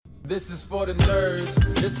This is for the nerds,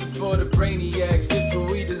 this is for the brainiacs, this what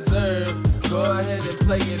we deserve. Go ahead and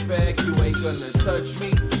play it back, you ain't gonna touch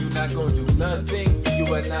me, you not gonna do nothing, you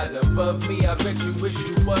are not above me, I bet you wish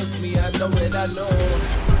you was me, I know it, I know.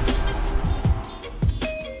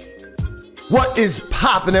 What is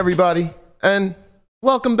poppin', everybody? And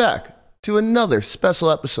welcome back to another special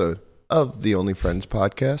episode of the Only Friends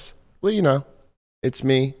podcast. Well, you know, it's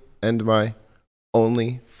me and my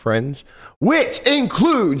only friends, which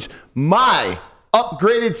includes my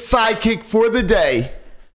upgraded sidekick for the day,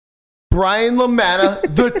 Brian LaManna,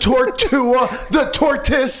 the Tortua, the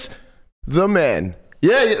Tortoise, the man.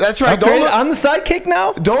 Yeah, that's right. I'm the sidekick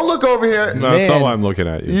now? Don't look over here. No, that's not why I'm looking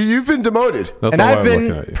at you. You've been demoted. That's And not I've why I'm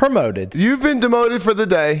looking at been you. promoted. You've been demoted for the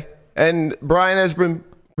day, and Brian has been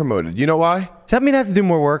promoted. You know why? Does that mean I have to do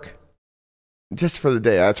more work? Just for the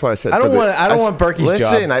day. That's what I said. I don't want Berkey's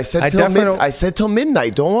job. Listen, I said till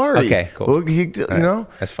midnight. Don't worry. Okay, cool. Well, you know,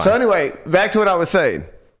 that's fine. So anyway, back to what I was saying.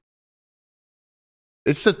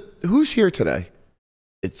 Who's here today?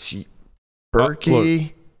 It's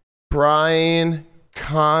Berkey, Brian,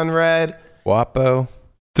 Conrad, Wapo.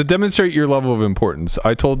 To demonstrate your level of importance,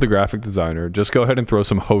 I told the graphic designer, just go ahead and throw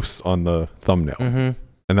some hosts on the thumbnail. Mm-hmm.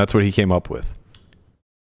 And that's what he came up with.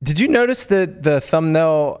 Did you notice that the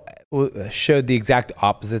thumbnail showed the exact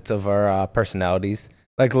opposites of our personalities?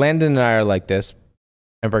 Like Landon and I are like this,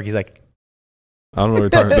 and Berkey's like, I don't know what you're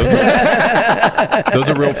talking about. Those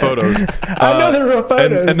are real photos. I know they're real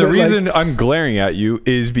photos. And the but reason I'm glaring at you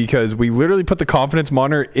is because we literally put the confidence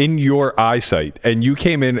monitor in your eyesight, and you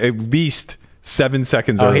came in at least 7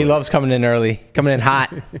 seconds early. he loves coming in early, coming in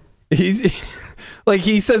hot. He's like,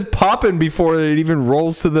 he says popping before it even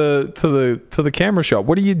rolls to the camera shot.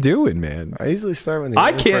 What are you doing, man? I usually start when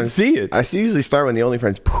I can't see it. I usually start when the Only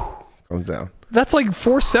Friends comes down. That's like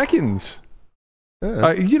 4 seconds.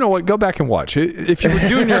 Yeah. You know what? Go back and watch. If you were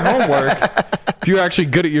doing your homework, if you're actually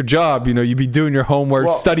good at your job, you know, you'd be doing your homework,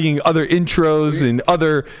 studying other intros and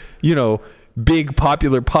other, you know, big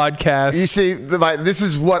popular podcasts. You see, this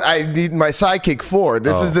is what I need my sidekick for.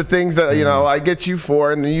 This is the things that, you know, I get you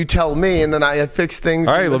for, and then you tell me, and then I fix things.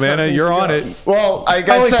 All right, LaManna, you're on it. Well, like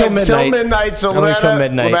I said, till midnight. So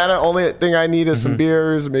LaManna, only thing I need is some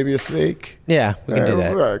beers, maybe a steak. Yeah, we can do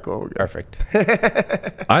that. All right, cool. Perfect.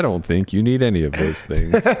 I don't think you need any of those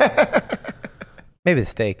things. Maybe the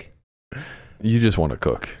steak. You just want to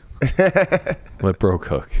cook. Let bro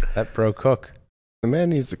cook. Let bro cook. The man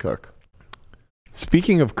needs to cook.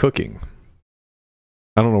 Speaking of cooking,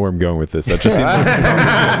 I don't know where I'm going with this. That just seems like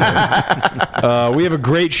we have a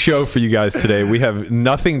great show for you guys today. We have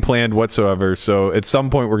nothing planned whatsoever. So at some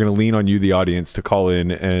point, we're going to lean on you, the audience, to call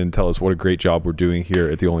in and tell us what a great job we're doing here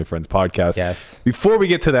at the Only Friends podcast. Yes. Before we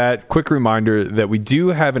get to that, quick reminder that we do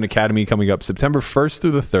have an academy coming up September 1st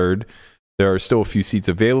through the 3rd. There are still a few seats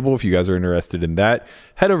available if you guys are interested in that.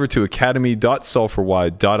 Head over to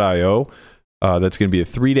academy.solveforwhy.io. That's going to be a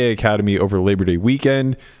 3-day academy over Labor Day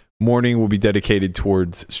weekend. Morning will be dedicated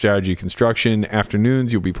towards strategy construction.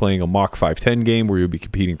 Afternoons, you'll be playing a mock 510 game where you'll be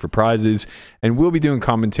competing for prizes. And we'll be doing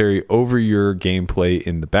commentary over your gameplay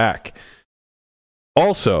in the back.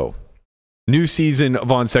 Also, new season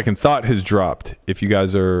of On Second Thought has dropped. If you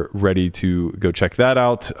guys are ready to go check that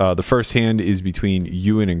out, the first hand is between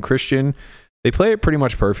Ewan and Christian. They play it pretty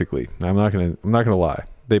much perfectly. I'm not gonna lie.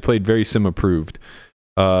 They played very sim approved.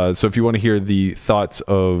 So if you want to hear the thoughts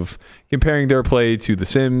of comparing their play to The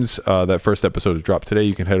Sims, that first episode is dropped today.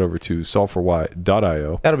 You can head over to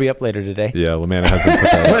solveforwhy.io. That'll be up later today. Yeah, LaManna hasn't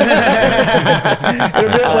put that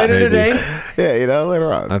It'll be up later today. Yeah, you know,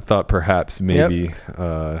 later on. I thought perhaps maybe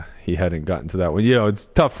he hadn't gotten to that one. You know, it's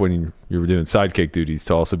tough when you're doing sidekick duties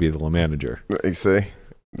to also be the manager. You see?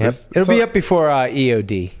 Yep. It'll be up before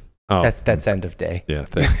EOD. Oh, That's end of day. yeah,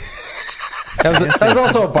 thanks. That was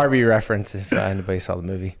also a Barbie reference if anybody saw the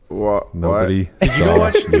movie. What? Nobody. Did you go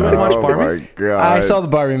watch Barbie? Oh my God. I saw the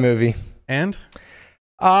Barbie movie. And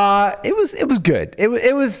it was good. It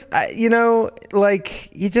was you know,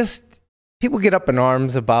 like people get up in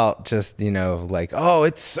arms about just, you know, like, oh,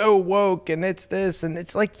 it's so woke and it's this and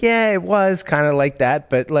it's like, yeah, it was kind of like that,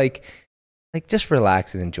 but like just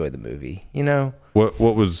relax and enjoy the movie, you know. What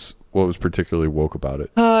was particularly woke about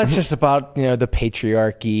it? It's just about, you know, the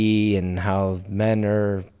patriarchy and how men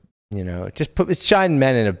are, you know, it's shining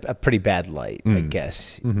men in a pretty bad light, I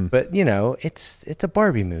guess. Mm-hmm. But you know, it's a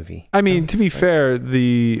Barbie movie. I mean, to be fair,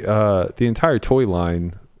 the entire toy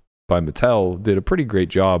line by Mattel did a pretty great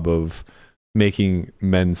job of making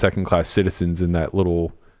men second-class citizens in that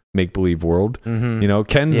little make-believe world. You know,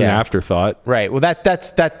 Ken's an afterthought. Right. Well,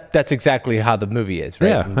 that's exactly how the movie is, right?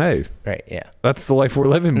 Yeah. Hey. Right. Yeah. That's the life we're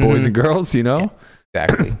living, boys and girls, you know? Yeah,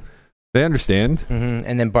 exactly. They understand. Mm-hmm.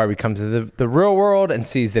 And then Barbie comes to the real world and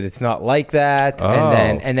sees that it's not like that.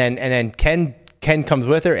 And then Ken comes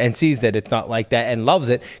with her and sees that it's not like that and loves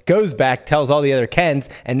it, goes back, tells all the other Kens,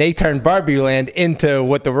 and they turn Barbie land into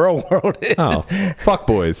what the real world is. Oh, fuck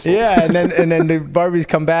boys. Yeah, and then the Barbies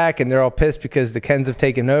come back and they're all pissed because the Kens have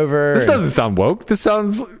taken over. This doesn't sound woke. This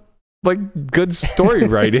sounds like good story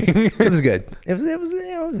writing. It was good. It was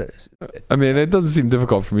I mean, it doesn't seem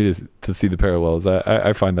difficult for me to see the parallels.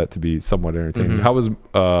 I find that to be somewhat entertaining. How was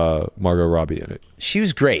Margot Robbie in it? She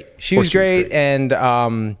was great. She was great. And it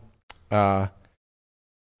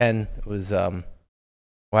was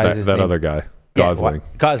why is his that name? other guy, Gosling.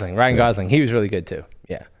 Yeah, Ryan Gosling. He was really good too.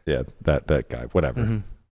 Yeah. Yeah, that guy. Whatever.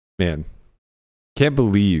 Man, can't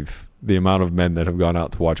believe the amount of men that have gone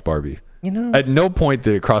out to watch Barbie. At no point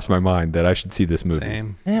did it cross my mind that I should see this movie.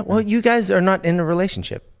 Same. Yeah, well, you guys are not in a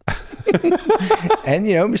relationship. And,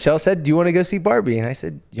 Michelle said, do you want to go see Barbie? And I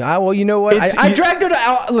said, yeah, well, you know what? I dragged her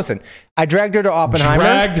to, listen, I dragged her to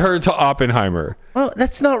Oppenheimer. Well,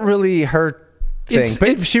 that's not really her thing,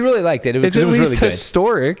 but she really liked it. It's at least really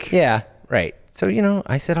historic. Good. Yeah, right. So,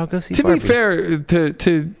 I said, I'll go see Barbie. To be fair,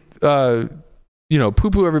 to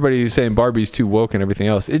poo-poo everybody who's saying Barbie's too woke and everything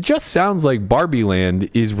else. It just sounds like Barbie land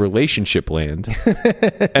is relationship land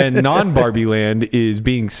and non-Barbie land is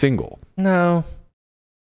being single. No,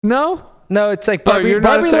 it's like Barbie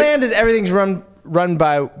land is everything's run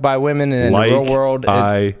by women, and in the real world,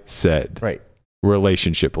 I said, right,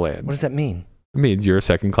 relationship land. What does that mean? It means you're a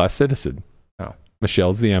second-class citizen. Oh,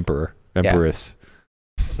 Michelle's the empress. Yeah.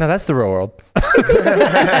 No, that's the real world.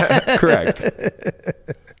 Correct.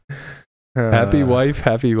 Happy wife,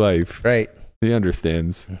 happy life. Right. He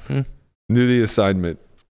understands. Mm-hmm. Knew the assignment.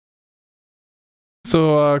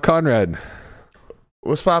 So, Conrad.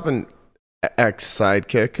 What's poppin',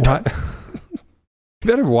 ex-sidekick? What? You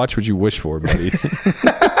better watch what you wish for, buddy.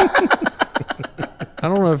 I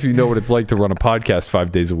don't know if you know what it's like to run a podcast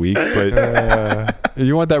 5 days a week, but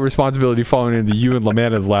you want that responsibility falling into you and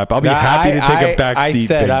Lamanna's lap. I'll be happy to take a back seat,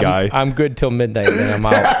 big guy. I'm good till midnight, then I'm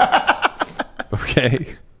out.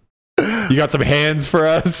 Okay. You got some hands for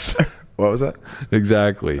us? What was that?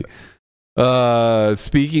 Exactly.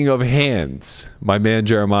 Speaking of hands, my man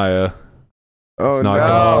Jeremiah. Oh, no.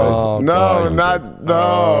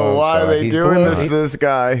 Why are they doing this to this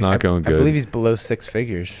guy? It's not going good. I believe he's below six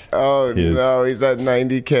figures. Oh, no. He's at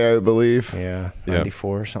 90K, I believe. Yeah,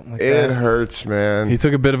 94 or something like that. It hurts, man. He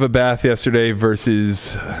took a bit of a bath yesterday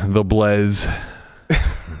versus the Blez.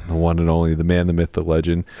 The one and only, the man, the myth, the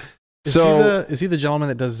legend. Is he the gentleman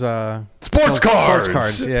that does sports cards? Sports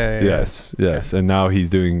cards. Yeah. Yes. And now he's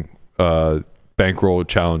doing bankroll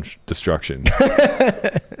challenge destruction.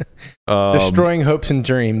 Destroying hopes and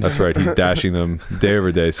dreams. That's right. He's dashing them day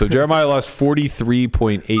over day. So Jeremiah lost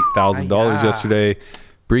 $43,800 yesterday,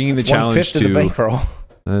 bringing the challenge to the bankroll.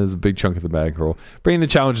 That is a big chunk of the bankroll. Bringing the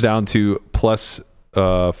challenge down to plus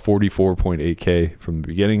 44.8K from the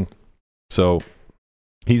beginning. So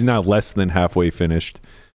he's now less than halfway finished.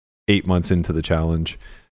 8 months into the challenge.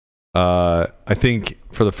 I think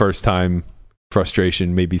for the first time,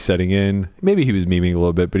 frustration may be setting in. Maybe he was memeing a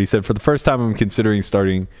little bit, but he said, for the first time, I'm considering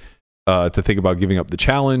starting to think about giving up the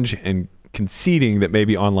challenge and conceding that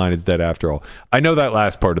maybe online is dead after all. I know that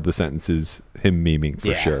last part of the sentence is him memeing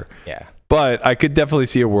for sure. Yeah. But I could definitely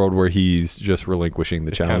see a world where he's just relinquishing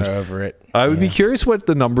the challenge. Kind of over it. I would be curious what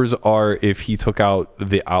the numbers are if he took out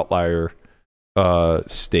the outlier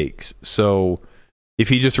stakes. So if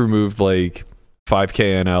he just removed like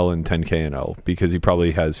 5K NL and 10K NL, because he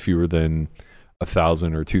probably has fewer than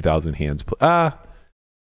 1,000 or 2,000 hands.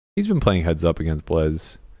 He's been playing heads up against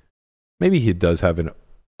Blez. Maybe he does have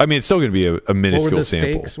it's still going to be a minuscule what were the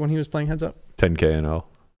sample. Stakes when he was playing heads up? 10K NL.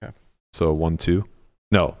 Okay. So 1-2.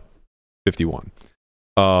 No, 51.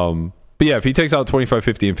 But yeah, if he takes out 25,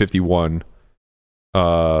 50, and 51,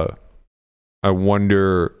 I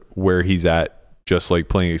wonder where he's at. Just like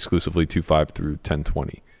playing exclusively 2-5 through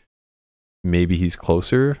 10-20. Maybe he's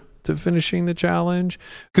closer to finishing the challenge.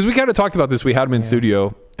 Because we kind of talked about this. We had him in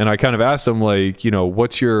studio, and I kind of asked him, like,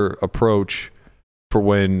 what's your approach for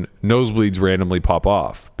when nosebleeds randomly pop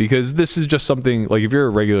off? Because this is just something, like, if you're a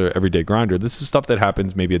regular everyday grinder, this is stuff that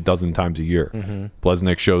happens maybe a dozen times a year. Mm-hmm.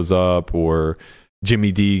 Blesnick shows up, or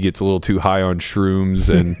Jimmy D gets a little too high on shrooms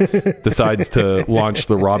and decides to launch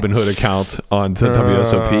the Robinhood account onto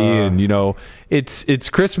WSOP. And, it's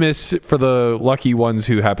Christmas for the lucky ones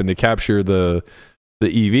who happen to capture the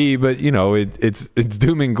EV, but, it's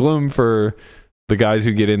doom and gloom for the guys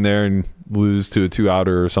who get in there and lose to a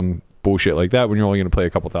 2-outer or some bullshit like that when you're only going to play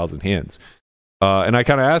a couple thousand hands. And I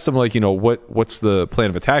kind of asked him, like, what's the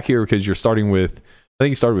plan of attack here? Because you're starting with, I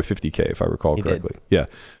think he started with 50K, if I recall correctly. Yeah.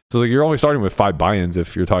 So like you're only starting with 5 buy-ins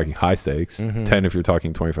if you're talking high stakes, 10 if you're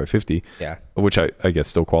talking 25-50. Yeah. Which I guess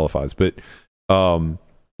still qualifies. But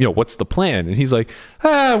what's the plan? And he's like,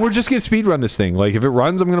 we're just gonna speed run this thing. Like if it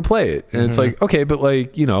runs, I'm gonna play it. And it's like, okay, but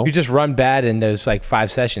like, you just run bad in those like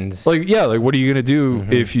 5 sessions. Like, yeah, like what are you gonna do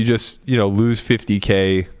if you just, lose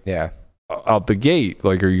 50K out the gate?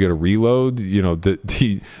 Like, are you gonna reload?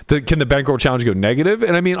 Can the bankroll challenge go negative?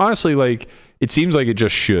 And I mean, honestly, like it seems like it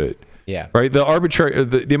just should. Yeah. Right. The arbitrary,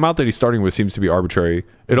 the amount that he's starting with seems to be arbitrary.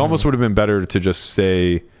 It almost would have been better to just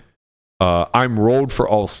say, I'm rolled for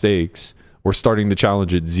all stakes. We're starting the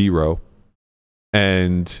challenge at 0,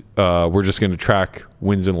 and we're just going to track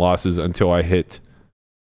wins and losses until I hit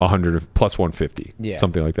 100 plus 150,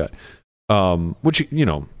 something like that. Which,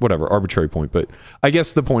 whatever, arbitrary point. But I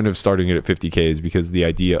guess the point of starting it at 50K is because the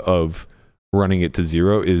idea of running it to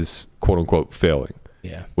 0 is quote unquote failing.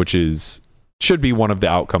 Yeah. Which should be one of the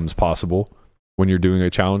outcomes possible when you're doing a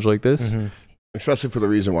challenge like this. Especially for the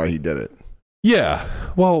reason why he did it. Yeah.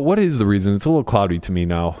 Well, what is the reason? It's a little cloudy to me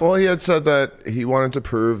now. Well, he had said that he wanted to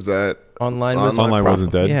prove that online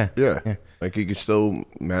wasn't dead. Yeah. Like he could still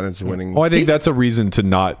manage the winning. Well, I think that's a reason to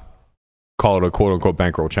not call it a quote unquote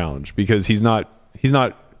bankroll challenge because he's not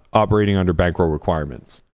operating under bankroll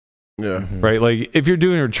requirements. Yeah. Right. Like if you're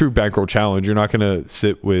doing a true bankroll challenge, you're not going to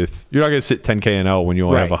sit 10K and L when you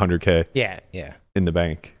only have 100K. Yeah. In the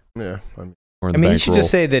bank. Yeah. I mean, you should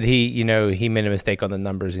just say that he made a mistake on the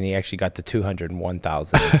numbers and he actually got to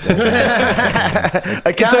 201,000.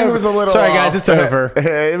 I guess it was a little. Sorry, off. guys, it's over.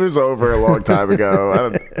 It was over a long time ago. I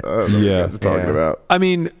don't know what you guys are talking about. I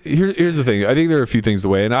mean, here's the thing. I think there are a few things to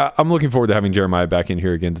weigh, and I'm looking forward to having Jeremiah back in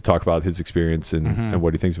here again to talk about his experience and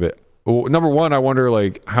what he thinks of it. Well, number one, I wonder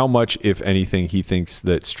like how much, if anything, he thinks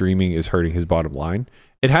that streaming is hurting his bottom line.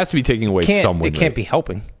 It has to be taking away some. It can't be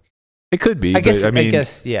helping. It could be. I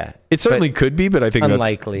guess, yeah. It certainly could be, but I think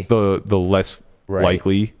unlikely. That's the less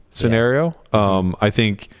likely scenario. Yeah. I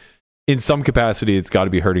think in some capacity, it's got to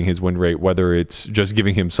be hurting his win rate, whether it's just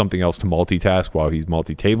giving him something else to multitask while he's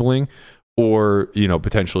multi-tabling, or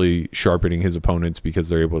potentially sharpening his opponents because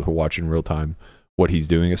they're able to watch in real time what he's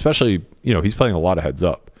doing. Especially, he's playing a lot of heads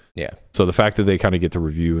up. Yeah. So the fact that they kind of get to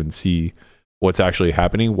review and see what's actually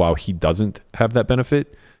happening while he doesn't have that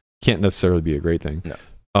benefit can't necessarily be a great thing. No.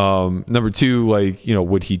 Number two, like,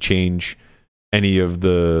 would he change any of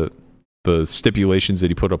the stipulations that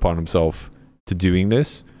he put upon himself to doing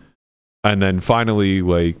this? And then finally,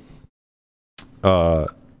 like,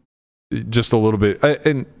 just a little bit,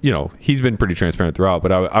 and he's been pretty transparent throughout,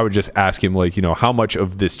 but I would just ask him, like, how much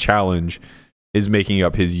of this challenge is making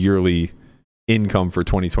up his yearly income for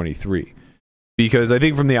 2023? Because I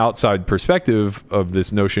think from the outside perspective of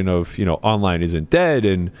this notion of, online isn't dead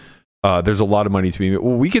and there's a lot of money to be made.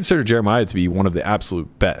 Well, we consider Jeremiah to be one of the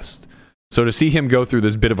absolute best. So to see him go through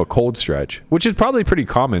this bit of a cold stretch, which is probably pretty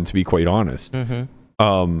common, to be quite honest.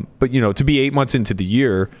 But, to be 8 months into the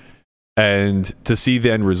year and to see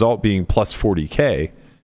the end result being plus 40K,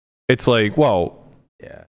 it's like, well,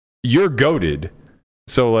 you're goated.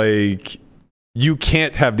 So, like, you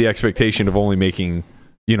can't have the expectation of only making,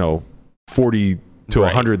 40 to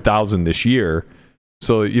 100,000 this year.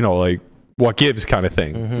 So, like, what gives kind of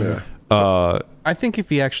thing. I think if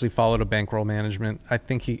he actually followed a bankroll management, I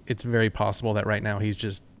think it's very possible that right now he's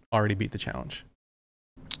just already beat the challenge.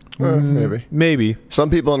 Maybe. Some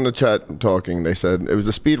people in the chat talking, they said it was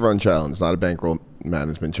a speed run challenge, not a bankroll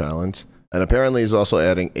management challenge. And apparently he's also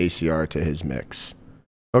adding ACR to his mix.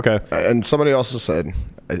 Okay. And somebody also said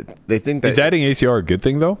they think that... Is adding ACR a good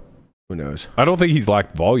thing, though? Who knows? I don't think he's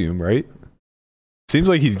lacked volume, right? Seems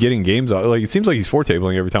like he's getting games out. Like, it seems like he's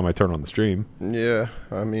four-tabling every time I turn on the stream. Yeah,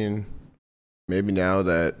 I mean, maybe now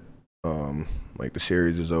that like the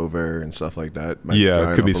series is over and stuff like that.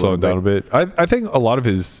 It could be slowing down a bit. I think a lot of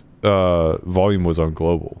his volume was on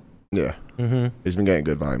global. Yeah. He's been getting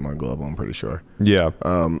good volume on global, I'm pretty sure. Yeah.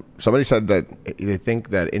 Somebody said that they think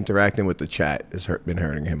that interacting with the chat has been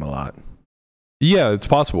hurting him a lot. Yeah, it's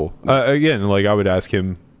possible. Again, like, I would ask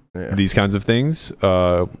him these kinds of things,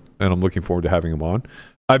 and I'm looking forward to having him on.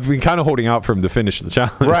 I've been kind of holding out for him to finish the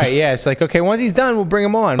challenge. Right, yeah. It's like, okay, once he's done, we'll bring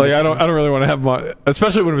him on. Like, I don't really want to have him on,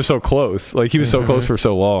 especially when it was so close. Like, he was so close for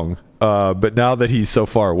so long. But now that he's so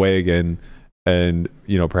far away again, and,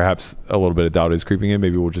 perhaps a little bit of doubt is creeping in,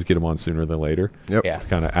 maybe we'll just get him on sooner than later. Yep. Yeah. To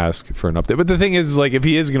kind of ask for an update. But the thing is, like, if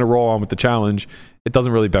he is going to roll on with the challenge, it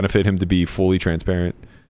doesn't really benefit him to be fully transparent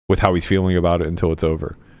with how he's feeling about it until it's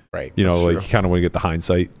over. Right. Like, you kind of want to get the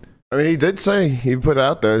hindsight I mean, he did say, he put it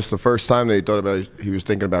out there, it's the first time that he was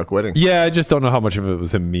thinking about quitting. Yeah, I just don't know how much of it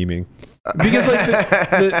was him memeing. Because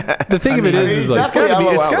like the thing of it is like It's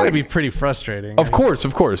got to be pretty frustrating. Of course.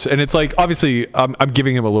 And it's like, obviously, I'm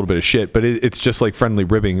giving him a little bit of shit, but it's just like friendly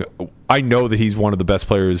ribbing. I know that he's one of the best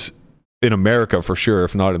players in America for sure,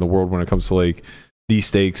 if not in the world, when it comes to like these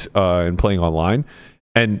stakes and playing online.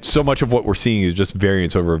 And so much of what we're seeing is just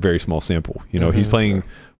variance over a very small sample. You know, he's playing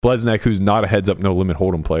Blesnek, who's not a heads-up, no-limit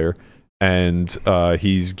hold'em player, and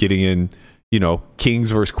he's getting in, you know,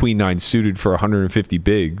 kings versus queen nine suited for 150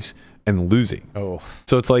 bigs and losing. Oh,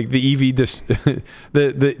 so it's like the EV, the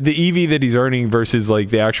EV that he's earning versus like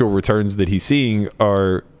the actual returns that he's seeing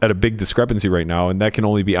are at a big discrepancy right now, and that can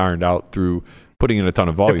only be ironed out through putting in a ton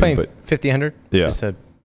of volume. they're playing but 1,500.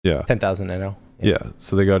 Yeah, 10,000 NL. Yeah,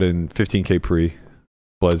 so they got in 15K pre.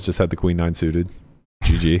 Blez just had the queen nine suited.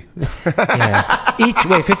 GG. Yeah. Each,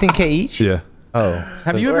 wait, 15K each? Yeah. Oh.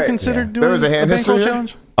 Have you ever considered doing There was a hand bankroll history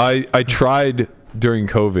challenge? I tried during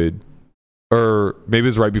COVID, or maybe it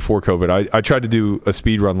was right before COVID. I tried to do a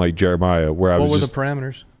speed run like Jeremiah, where What were the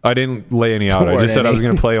parameters? I didn't lay any out. I just said I was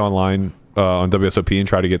going to play online on WSOP and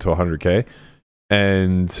try to get to 100K.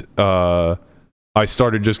 And I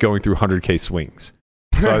started just going through 100K swings.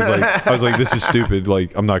 So I was like, this is stupid.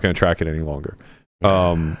 Like, I'm not going to track it any longer.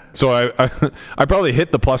 So I probably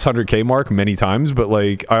hit the plus 100K mark many times, but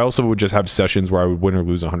like I also would just have sessions where I would win or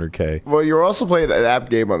lose 100K. Well, you were also playing an app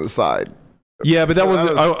game on the side. Yeah, but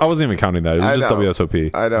I wasn't even counting that. It was just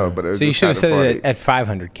WSOP. I know, but it was so you just should have said funny. it at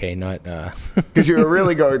 500K, not because you were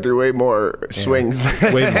really going through way more swings.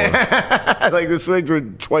 Way more. Like the swings were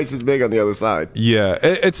twice as big on the other side. Yeah,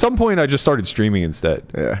 at some point I just started streaming instead.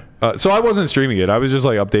 Yeah. So I wasn't streaming it. I was just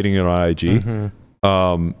like updating it on IG.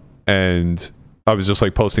 And I was just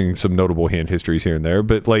like posting some notable hand histories here and there.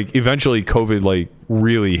 But like eventually COVID like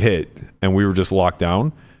really hit and we were just locked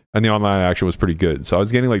down. And the online action was pretty good. So I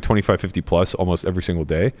was getting like 25, 50 plus almost every single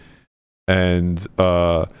day. And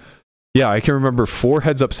yeah, I can remember 4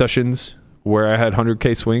 heads up sessions where I had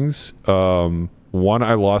 100K swings. One,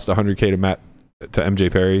 I lost 100K to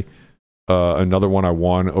MJ Perry. Another one, I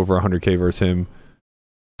won over 100K versus him.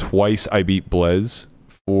 Twice, I beat Blez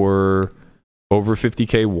for over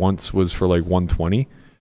 50K. Once was for like 120.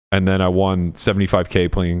 And then I won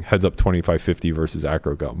 75K playing heads up 25-50 versus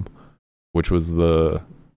Acrogum, which was the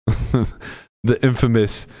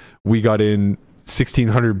infamous, we got in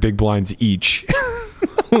 1,600 big blinds each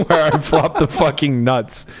where I flopped the fucking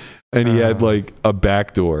nuts and he had like a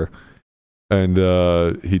backdoor and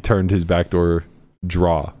he turned his backdoor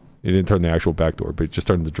draw. He didn't turn the actual backdoor, but he just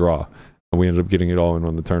turned the draw. And we ended up getting it all in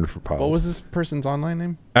on the turn for piles. What was this person's online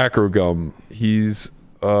name? Acrogum. He's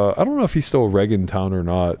I don't know if he's still a reg in town or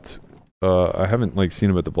not. I haven't like seen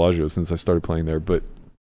him at the Bellagio since I started playing there, but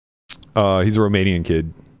he's a Romanian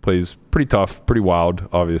kid. Plays pretty tough, pretty wild,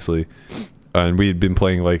 obviously. And we had been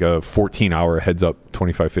playing like a 14-hour heads up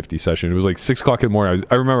 25-50 session. It was like 6 o'clock in the morning.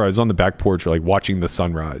 I remember I was on the back porch like watching the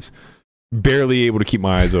sunrise, barely able to keep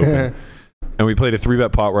my eyes open. And we played a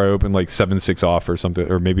 3-bet pot where I opened like 7-6 off or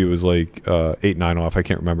something, or maybe it was like 8-9 off. I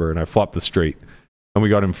can't remember. And I flopped the straight. And we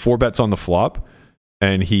got him 4 bets on the flop.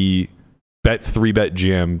 And he bet 3-bet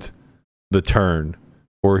jammed the turn,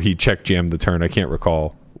 or he check jammed the turn. I can't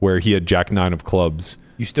recall, where he had Jack 9 of clubs.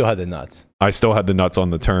 You still had the nuts. I still had the nuts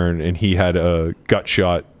on the turn, and he had a gut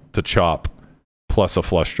shot to chop plus a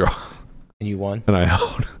flush draw. And you won? And I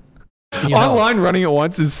held. Online running it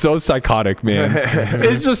once is so psychotic, man.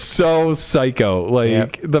 It's just so psycho.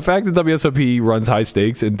 Like, the fact that WSOP runs high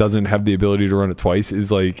stakes and doesn't have the ability to run it twice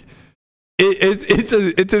is like, it's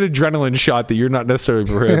an adrenaline shot that you're not necessarily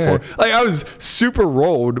prepared for. Like, I was super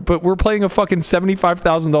rolled, but we're playing a fucking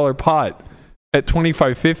 $75,000 pot at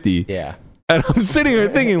 25-50. Yeah. And I'm sitting here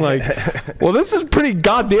thinking like, well, this is pretty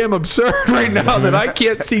goddamn absurd right now that I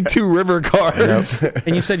can't see 2 river cards. Yep.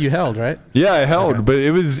 And you said you held, right? Yeah, I held, but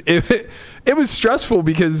it was stressful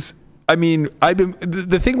because I mean,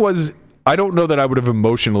 the thing was, I don't know that I would have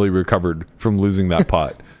emotionally recovered from losing that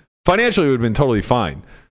pot. Financially, it would have been totally fine,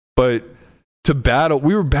 but to battle,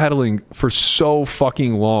 we were battling for so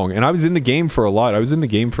fucking long, and I was in the game for a lot. I was in the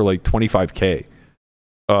game for like 25K.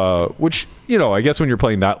 Which, you know, I guess when you're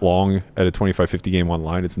playing that long at a 25-50 game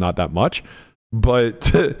online, it's not that much. But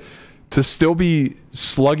to still be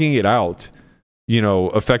slugging it out, you know,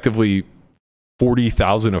 effectively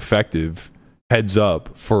 40,000 effective heads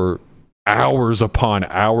up for hours upon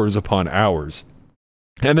hours upon hours,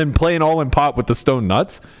 and then playing all in pot with the stone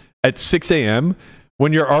nuts at 6 a.m.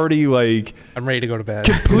 when you're already like I'm ready to go to bed.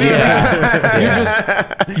 completely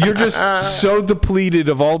you're just so depleted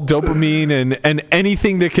of all dopamine and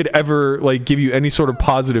anything that could ever like give you any sort of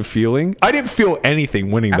positive feeling. I didn't feel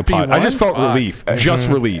anything winning After the pot. you I just won? felt relief. Just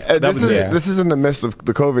relief. And That this was is it. this is in the midst of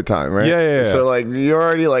the COVID time, right? Yeah. So like you're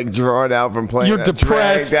already like drawn out from playing. You're that,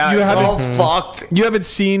 depressed. dragged out, You it's haven't- all fucked. You haven't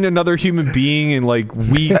seen another human being in like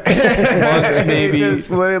weeks, months, maybe.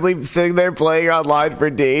 Just literally sitting there playing online for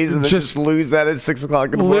days and then Just just lose that at 6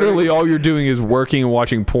 o'clock in the Literally, morning. all you're doing is working and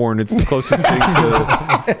watching porn. It's the closest thing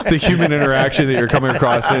to human interaction that you're coming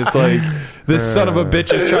across. And it's like, this son of a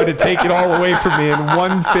bitch is trying to take it all away from me in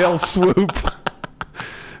one fell swoop.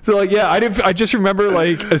 So like, yeah, I just remember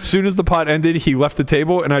like as soon as the pot ended, he left the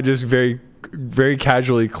table, and I just very, very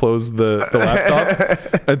casually closed the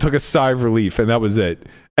laptop and took a sigh of relief, and that was it.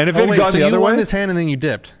 And if it had gone so the you other won way, this hand and then you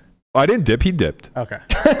dipped. I didn't dip. He dipped. Okay.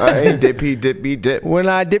 Hey, dippy, dippy, dip. When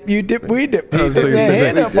I dip, you dip, we dip. I was thinking the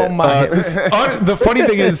same Hand thing. up on my hip. The funny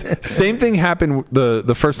thing is, same thing happened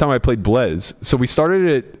the first time I played Blaise. So we started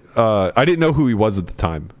it. I didn't know who he was at the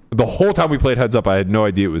time. The whole time we played Heads Up, I had no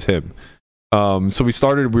idea it was him. So we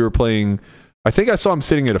started. We were playing. I think I saw him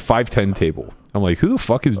sitting at a 5-10 table. I'm like, who the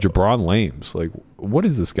fuck is Jabron Lames? Like, what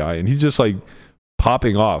is this guy? And he's just like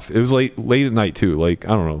popping off. It was late at night too. Like, I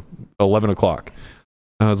don't know, 11 o'clock.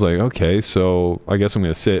 And I was like, okay, so I guess I'm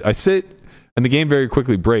going to sit. I sit, and the game very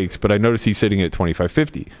quickly breaks, but I notice he's sitting at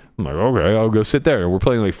 25.50. I'm like, okay, I'll go sit there. We're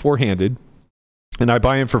playing like four-handed, and I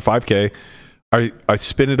buy in for 5K. I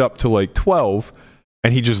spin it up to like 12,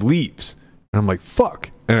 and he just leaves. And I'm like,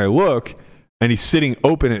 fuck. And I look, and he's sitting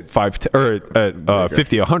open at 50,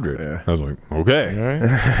 100. Yeah. I was like,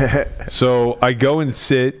 okay. So I go and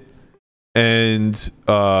sit, and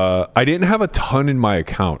I didn't have a ton in my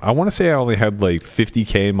account. I want to say I only had like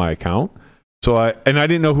 50K in my account. So I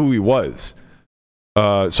didn't know who he was.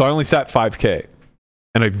 So I only sat 5K,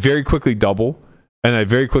 and I very quickly double, and I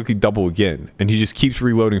very quickly double again, and he just keeps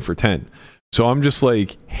reloading for 10. So I'm just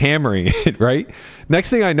like hammering it, right?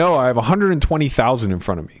 Next thing I know, I have 120,000 in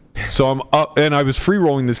front of me. So I'm up, and I was free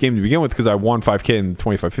rolling this game to begin with because I won 5K and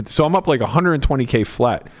 25.50. So I'm up like 120K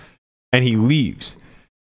flat, and he leaves.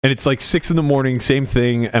 And it's like 6 a.m, same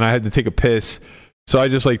thing, and I had to take a piss. So I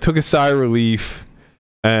just like took a sigh of relief,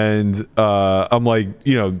 and I'm like,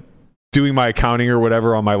 doing my accounting or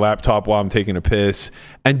whatever on my laptop while I'm taking a piss.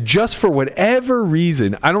 And just for whatever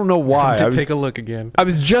reason, I don't know why. Take a look again. I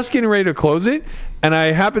was just getting ready to close it, and I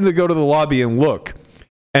happened to go to the lobby and look.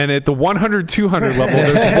 And at the 100, 200 level,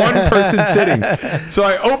 there's one person sitting. So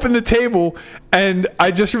I opened the table, and I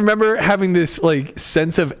just remember having this like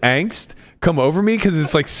sense of angst come over me because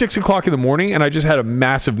it's like 6 o'clock in the morning, and I just had a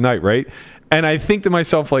massive night, right? And I think to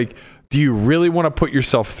myself, like, do you really want to put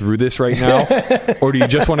yourself through this right now? Or do you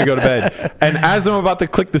just want to go to bed? And as I'm about to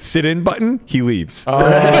click the sit in button, he leaves. Oh,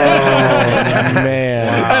 man.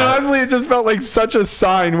 And honestly, it just felt like such a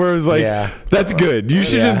sign where it was like, that's good. You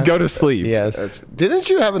should just go to sleep. Yes. Didn't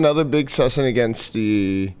you have another big session against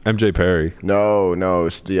the... MJ Perry. No,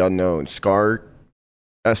 it's the unknown. Scar...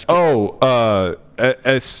 S Carney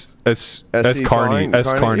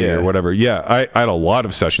yeah. or whatever. Yeah, I had a lot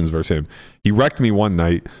of sessions versus him. He wrecked me one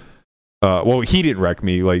night. Well, he didn't wreck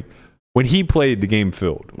me. Like when he played, the game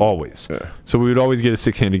filled always. Yeah. So we would always get a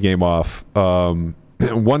 6-handed game off.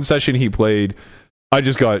 One session he played, I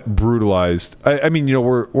just got brutalized. I mean,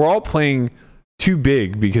 we're all playing too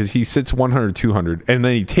big because he sits 100, 200, and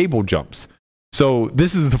then he table jumps. So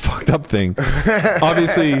this is the fucked up thing.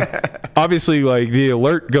 Obviously, like the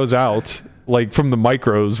alert goes out like from the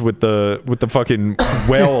micros with the fucking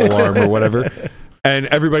whale alarm or whatever, and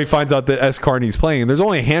everybody finds out that S Carney's playing. And there's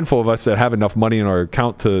only a handful of us that have enough money in our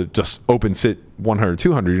account to just open sit 100,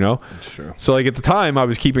 200. That's true. So like at the time, I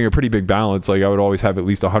was keeping a pretty big balance. Like I would always have at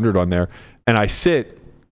least 100 on there, and I sit.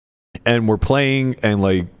 And we're playing, and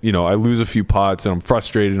like, I lose a few pots, and I'm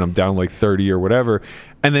frustrated, and I'm down like 30 or whatever.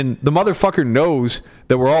 And then the motherfucker knows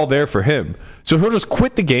that we're all there for him. So he'll just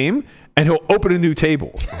quit the game, and he'll open a new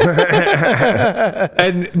table.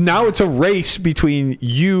 And now it's a race between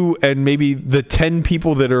you and maybe the 10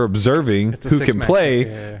 people that are observing who can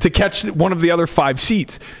play to catch one of the other 5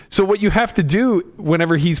 seats. So what you have to do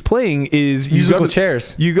whenever he's playing is musical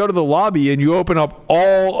chairs. You go to the lobby and you open up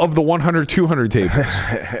all of the 100, 200 tables.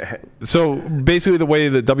 So basically the way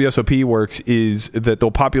that WSOP works is that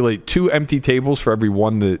they'll populate 2 empty tables for every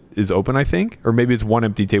one that is open, I think. Or maybe it's 1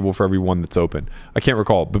 empty table for every one that's open. I can't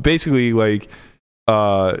recall. But basically, like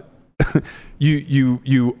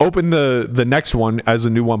you open the next one as a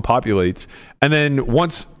new one populates, and then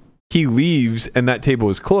once he leaves and that table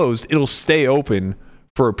is closed, it'll stay open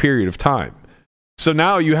for a period of time. So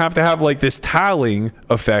now you have to have like this tiling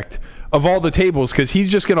effect of all the tables because he's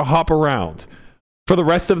just going to hop around for the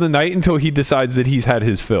rest of the night until he decides that he's had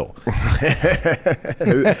his fill.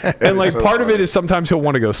 And like so part of funny. it is sometimes he'll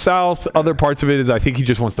want to go south. Other parts of it is I think he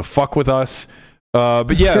just wants to fuck with us.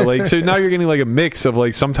 But yeah, like so now you're getting like a mix of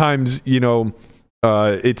like sometimes, you know,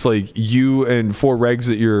 it's like you and 4 regs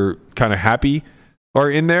that you're kind of happy are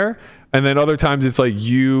in there. And then other times it's like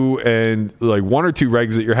you and like 1 or 2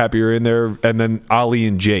 regs that you're happy are in there. And then Ali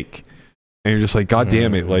and Jake. And you're just like, God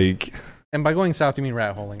damn it. Like, And by going south, you mean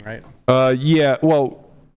rat holing, right? yeah, well,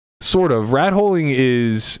 sort of. Rat holing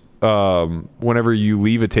is whenever you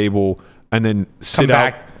leave a table and then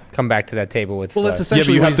Come back to that table with. Well, that's Yeah, but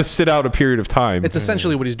essentially you what have to sit out a period of time. it's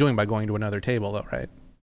essentially what he's doing by going to another table, though, right?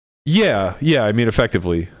 Yeah, I mean,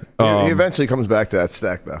 effectively. He eventually comes back to that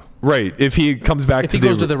stack, though. Right. If he comes back If he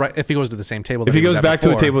goes to the right, if he goes to the same table, if that he was goes at back to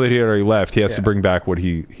a before, table that he had already left, he has to Yeah. bring back what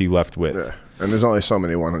he left with. Yeah. And there's only so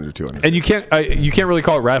many 100, 200. And you can't really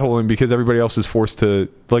call it rat holing because everybody else is forced to,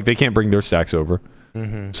 like, they can't bring their stacks over.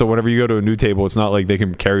 So whenever you go to a new table, it's not like they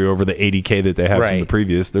can carry over the 80K that they have from the Right.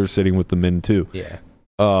 previous. They're sitting with the min too. Yeah.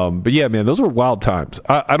 But yeah, man, those were wild times.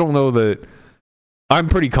 I don't know that. I'm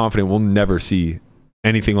pretty confident we'll never see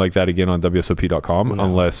anything like that again on WSOP.com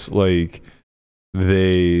unless like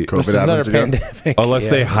they COVID This is another happens again. pandemic. unless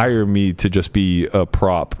they hire me to just be a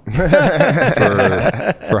prop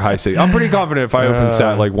for high stakes. I'm pretty confident if I open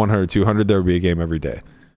sat like 100, 200, there would be a game every day.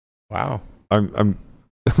 Wow. I'm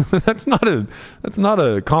that's not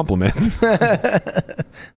a compliment.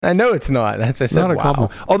 I know it's not. That's I said. Not a Wow.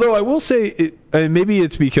 compliment. Although I will say, maybe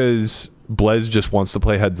it's because Blez just wants to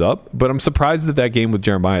play heads up, but I'm surprised that game with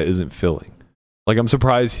Jeremiah isn't filling. Like, I'm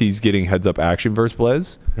surprised he's getting heads up action versus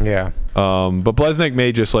Blez. Yeah. But Blesnik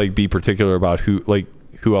may just like be particular about who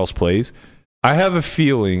else plays. I have a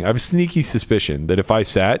feeling, I have a sneaky suspicion that if I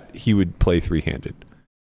sat, he would play 3-handed.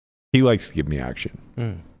 He likes to give me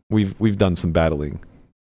action. We've done some battling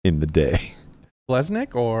in the day.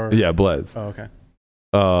 Blesnik or Yeah, Blez. Oh, okay.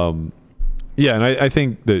 Yeah, and I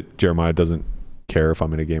think that Jeremiah doesn't care if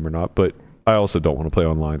I'm in a game or not, but I also don't want to play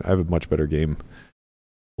online. I have a much better game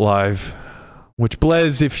live. Which,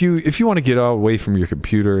 Blez, if you want to get away from your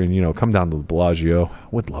computer and come down to the Bellagio, I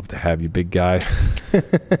would love to have you, big guy.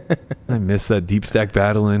 I miss that deep stack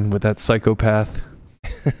battling with that psychopath.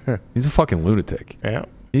 He's a fucking lunatic. Yeah.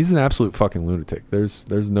 He's an absolute fucking lunatic.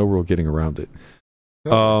 There's no real getting around it.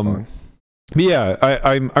 That's fun. But yeah,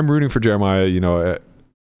 I'm rooting for Jeremiah.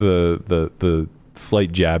 The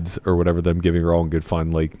slight jabs or whatever them giving are all in good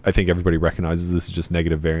fun. Like, I think everybody recognizes this is just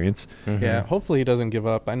negative variance. Yeah, hopefully he doesn't give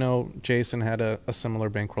up. I know Jason had a similar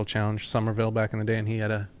bankroll challenge, Somerville, back in the day, and he had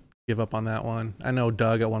to give up on that one. I know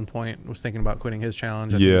Doug at one point was thinking about quitting his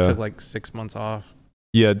challenge. I think he took like 6 months off.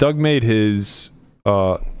 Yeah, Doug made his.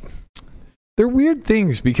 They're weird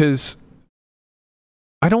things because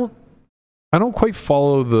I don't quite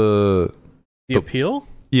follow the appeal.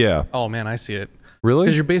 Yeah. Oh man, I see it. Really?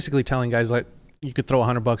 Because you're basically telling guys like, you could throw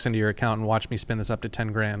 $100 into your account and watch me spin this up to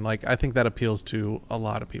 10 grand. Like, I think that appeals to a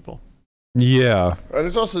lot of people. Yeah. And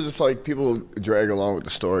it's also just like people drag along with the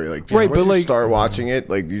story. Like, Right, once but you like- start watching it,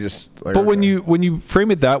 like you just. Like, But when you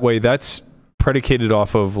frame it that way, that's predicated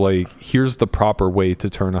off of like, here's the proper way to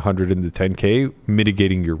turn 100 into 10K,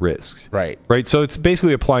 mitigating your risks. Right. Right. So it's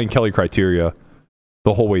basically applying Kelly criteria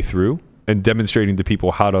the whole way through and demonstrating to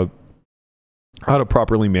people how to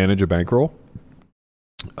properly manage a bankroll.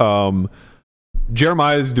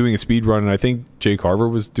 Jeremiah is doing a speed run, and I think Jay Carver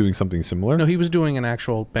was doing something similar. No, he was doing an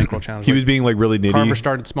actual bankroll challenge. He was being like really nitty, Carver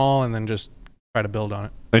started small and then just try to build on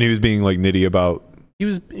it. and he was being like nitty about. He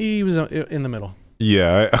was in the middle.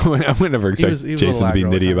 Yeah, I would never expect was a little Jason to be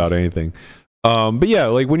aggro at nitty about times. anything. But yeah,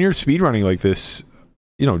 like when you're speed running like this,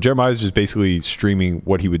 Jeremiah's just basically streaming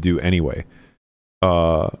what he would do anyway.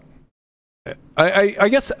 I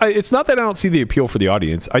guess it's not that I don't see the appeal for the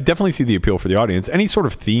audience. I definitely see the appeal for the audience. Any sort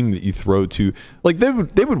of theme that you throw to, like they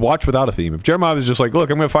would watch without a theme. If Jeremiah was just like, look,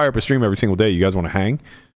 I'm going to fire up a stream every single day. You guys want to hang?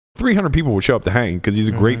 300 people would show up to hang because he's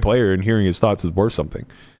a great player and hearing his thoughts is worth something.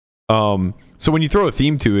 So when you throw a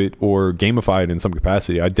theme to it or gamify it in some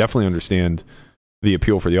capacity, I definitely understand the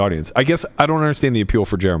appeal for the audience. I guess I don't understand the appeal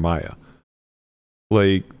for Jeremiah.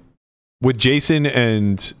 Like with Jason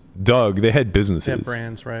and Doug, they had businesses. They have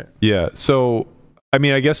brands, right? Yeah. So, I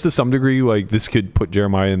mean, I guess to some degree, like this could put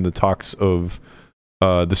Jeremiah in the talks of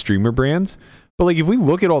the streamer brands. But like, if we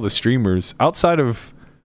look at all the streamers outside of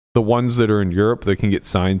the ones that are in Europe that can get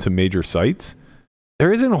signed to major sites,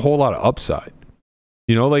 there isn't a whole lot of upside.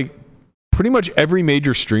 Like pretty much every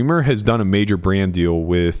major streamer has done a major brand deal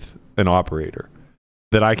with an operator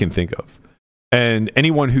that I can think of. And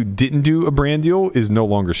anyone who didn't do a brand deal is no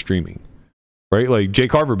longer streaming. Right? Like Jay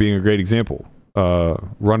Carver being a great example.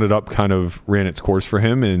 Run It Up kind of ran its course for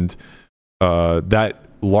him, and that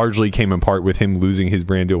largely came in part with him losing his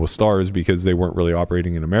brand deal with Stars because they weren't really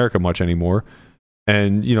operating in America much anymore.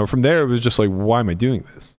 And, you know, from there, it was just like, why am I doing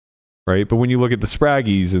this? Right? But when you look at the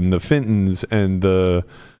Spraggies and the Fintons and the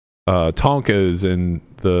Tonkas and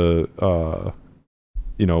the,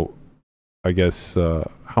 you know, I guess,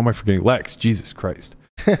 how am I forgetting? Lex, Jesus Christ.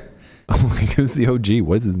 I'm like, who's the OG?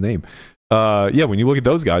 What's his name? Yeah, when you look at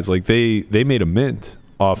those guys, like they made a mint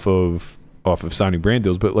off of signing brand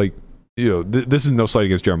deals, but like, you know, this is no slight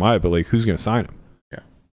against Jeremiah, but like, who's going to sign him? Yeah,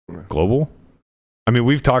 Global. I mean,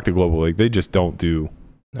 we've talked to Global. Like, they just don't do.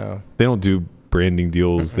 No, they don't do branding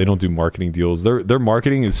deals. Mm-hmm. They don't do marketing deals. Their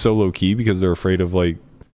marketing is so low key because they're afraid of, like,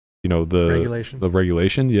 you know, the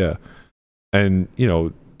regulation. Yeah, and you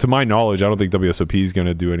know, to my knowledge, I don't think WSOP is going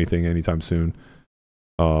to do anything anytime soon.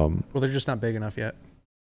 Well, they're just not big enough yet.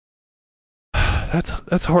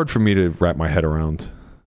 That's hard for me to wrap my head around.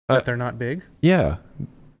 That they're not big? Yeah.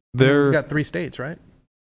 We've got 3 states, right?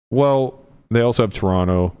 Well, they also have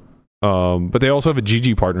Toronto, but they also have a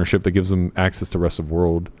GG partnership that gives them access to the rest of the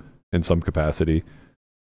world in some capacity.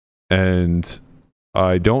 And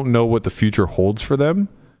I don't know what the future holds for them,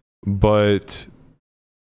 but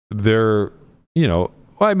they're, you know,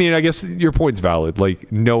 well, I mean, I guess your point's valid.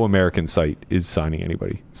 Like, no American site is signing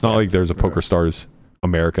anybody. It's not like there's a PokerStars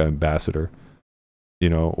America ambassador, you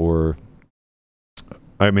know, or,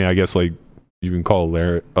 I mean, I guess, like, you can call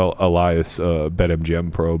Elias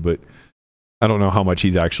BetMGM pro, but I don't know how much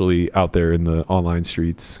he's actually out there in the online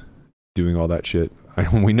streets doing all that shit.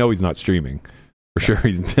 We know he's not streaming. For sure,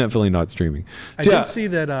 he's definitely not streaming. I did see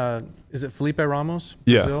that, is it Felipe Ramos,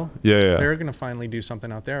 Brazil? Yeah. They're going to finally do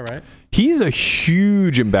something out there, right? He's a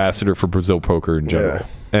huge ambassador for Brazil poker in general.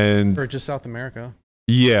 And or just South America.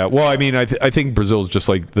 Yeah, well, I mean, I think Brazil is just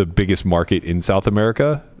like the biggest market in South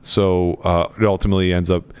America. So it ultimately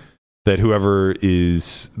ends up that whoever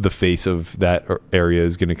is the face of that area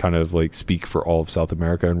is going to kind of like speak for all of South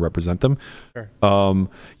America and represent them. Sure.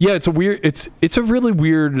 Yeah, it's a really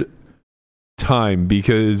weird time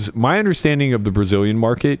because my understanding of the Brazilian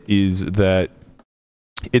market is that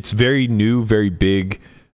it's very new, very big,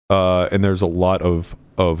 and there's a lot of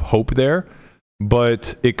hope there.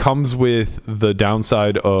 But it comes with the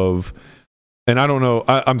downside of, and I don't know,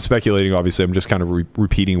 I'm speculating, obviously. I'm just kind of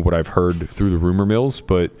repeating what I've heard through the rumor mills,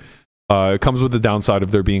 but it comes with the downside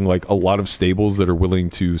of there being like a lot of stables that are willing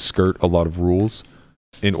to skirt a lot of rules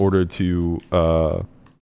in order to,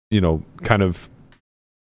 you know, kind of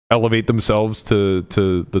elevate themselves to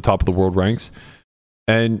the top of the world ranks.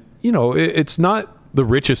 And, you know, it's not the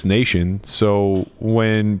richest nation. So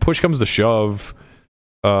when push comes to shove,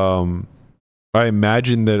 I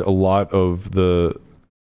imagine that a lot of the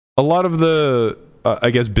I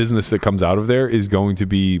guess business that comes out of there is going to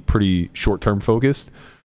be pretty short-term focused.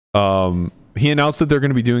 He announced that they're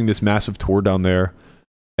going to be doing this massive tour down there,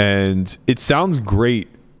 and it sounds great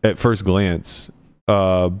at first glance.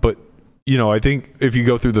 But you know, I think if you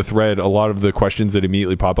go through the thread, a lot of the questions that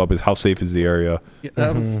immediately pop up is how safe is the area?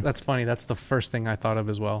 Yeah, that's funny. That's the first thing I thought of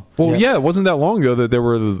as well. Well, yeah, it wasn't that long ago that there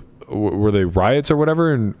were they riots or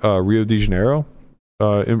whatever in Rio de Janeiro,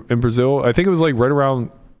 in Brazil. I think it was like right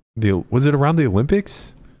around was it around the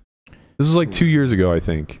Olympics? This was like 2 years ago, I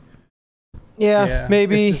think. Yeah,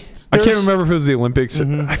 maybe. I can't remember if it was the Olympics.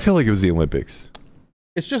 Mm-hmm. I feel like it was the Olympics.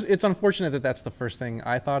 It's unfortunate that that's the first thing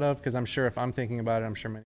I thought of, because I'm sure if I'm thinking about it, I'm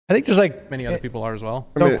sure I think there's like many other people are as well.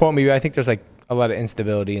 Don't quote me, but I think there's like a lot of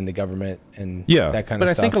instability in the government and that kind of stuff. But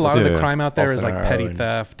I think a lot of the crime out there is like petty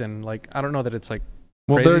theft, and like, I don't know that it's like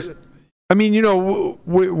crazy. I mean, you know,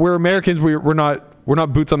 we're Americans. We're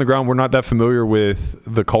not boots on the ground. We're not that familiar with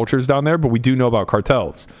the cultures down there, but we do know about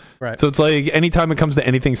cartels. Right. So it's like anytime it comes to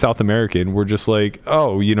anything South American, we're just like,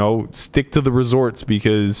 oh, you know, stick to the resorts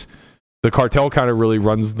because the cartel kind of really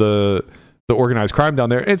runs the organized crime down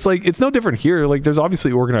there. And it's like, it's no different here. Like, there's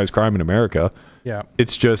obviously organized crime in America. Yeah.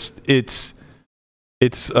 It's just, it's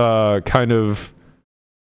kind of,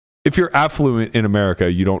 if you're affluent in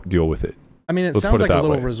America, you don't deal with it. I mean, it sounds like a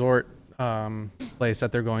little resort place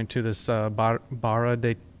that they're going to, this Barra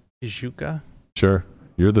de Tijuca. Sure.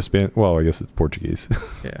 You're the Spanish. Well, I guess it's Portuguese.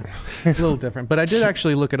 Yeah. It's a little different. But I did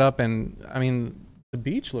actually look it up, and I mean, the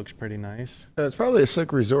beach looks pretty nice. It's probably a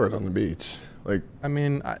sick resort on the beach. Like, I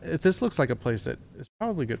mean, this looks like a place that is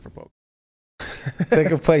probably good for poker. It's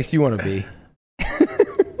like a place you want to be.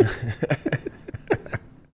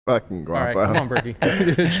 Fucking guapo. All right, come on, Berkey.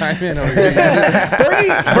 Chime in over here.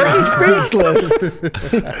 Berkey's speechless.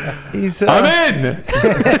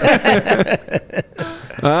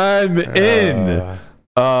 I'm in.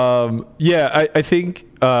 Yeah, I think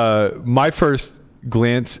my first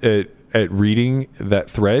glance at at reading that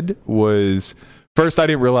thread was, first, I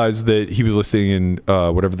didn't realize that he was listing in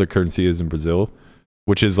whatever the currency is in Brazil,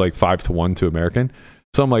 which is like 5-1 to American.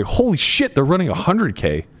 So I'm like, holy shit, they're running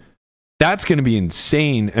 100K. That's going to be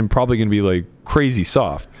insane and probably going to be like crazy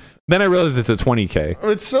soft. Then I realized it's a 20K.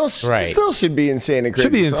 It still should be insane and crazy.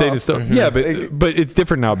 Should be insane and still. Mm-hmm. Yeah, but it's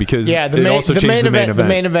different now because it also changed the main event. The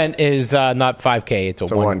main event is not 5K. It's a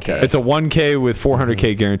 1K. It's a 1K with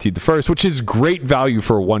 400K guaranteed the first, which is great value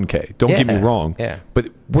for a 1K. Don't get me wrong. Yeah. But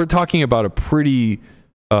we're talking about a pretty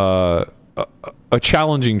a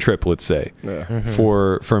challenging trip, let's say,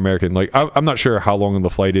 for American. Like I'm not sure how long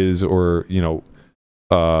the flight is, or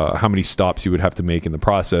how many stops you would have to make in the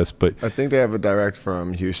process, but I think they have a direct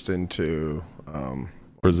from Houston to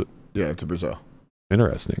Brazil. Yeah, to Brazil.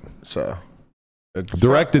 Interesting. So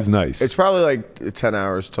direct is nice. It's probably like 10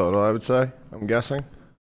 hours total, I would say. I'm guessing.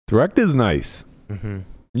 Direct is nice. Mm-hmm.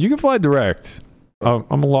 You can fly direct. I'm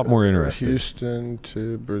a lot more interested. Houston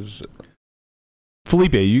to Brazil.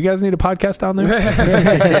 Felipe, you guys need a podcast down there?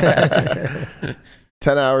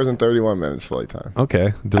 10 hours and 31 minutes flight time.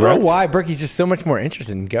 Okay. Direct? I don't know why Berkey's just so much more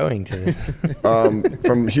interested in going to this.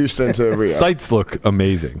 From Houston to Rio. Sites look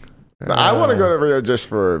amazing. I want to go to Rio just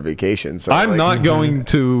for vacation. So I'm not going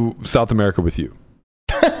to South America with you.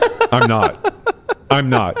 I'm not.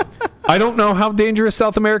 I don't know how dangerous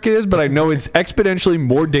South America is, but I know it's exponentially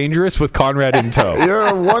more dangerous with Conrad in tow. You're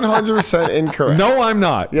 100% incorrect. No, I'm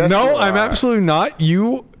not. Yes, no, I'm absolutely not.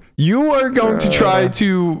 You are going to try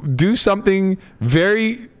to do something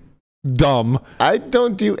very dumb. I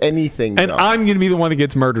don't do anything and dumb. I'm going to be the one that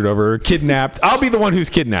gets murdered over or kidnapped. I'll be the one who's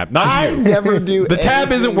kidnapped, not you. I never do The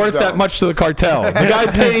tab isn't worth that much to the cartel. The guy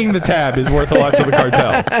paying the tab is worth a lot to the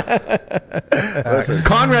cartel. Listen.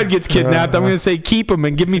 Conrad gets kidnapped. I'm going to say keep him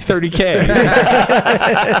and give me 30K.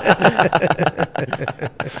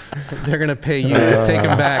 They're going to pay you. Just take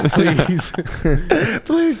him back, please.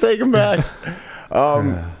 Please take him back.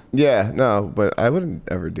 Yeah, no, but I wouldn't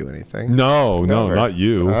ever do anything. No, not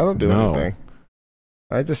you. I don't do anything.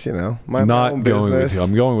 I just, my own going business. with you.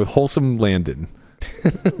 I'm going with wholesome Landon.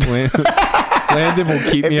 Landon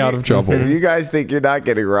will keep me out of trouble. If you guys think you're not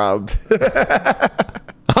getting robbed,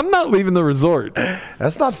 I'm not leaving the resort.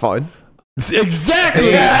 That's not fun.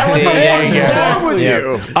 Exactly. What the fuck is wrong with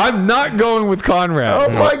you? I'm not going with Conrad. Oh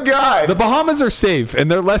my God. The Bahamas are safe, and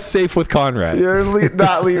they're less safe with Conrad. You're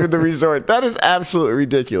not leaving the resort. That is absolutely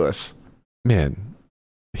ridiculous. Man,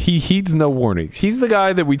 he heeds no warnings. He's the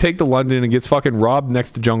guy that we take to London and gets fucking robbed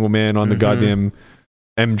next to Jungle Man on the goddamn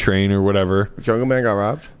M train or whatever. Jungle Man got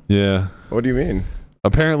robbed? Yeah. What do you mean?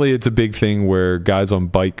 Apparently, it's a big thing where guys on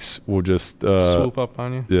bikes will just swoop up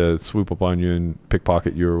on you. Yeah, swoop up on you and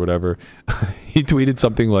pickpocket you or whatever. He tweeted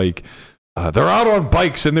something like, "They're out on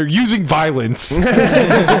bikes and they're using violence."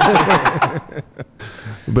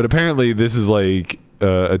 But apparently, this is like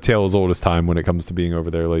a tale as old as time when it comes to being over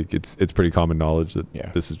there. Like it's pretty common knowledge that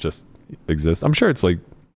this is just exists. I'm sure it's like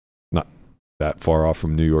not that far off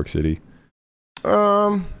from New York City.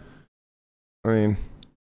 I mean,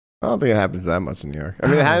 I don't think it happens that much in New York. I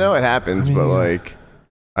mean, I know it happens, but like,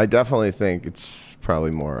 I definitely think it's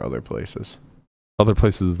probably more other places. Other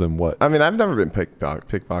places than what? I mean, I've never been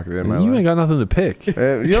pickpocketed in my life. You ain't got nothing to pick. You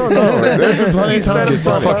don't know. There's been plenty of times.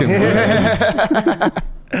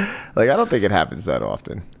 Like, I don't think it happens that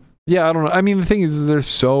often. Yeah, I don't know. I mean, the thing is there's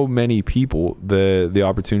so many people. The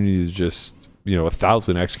opportunity is just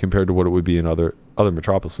 1,000x compared to what it would be in other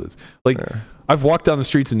metropolises. Like, I've walked down the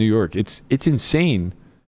streets in New York. It's insane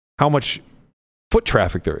how much foot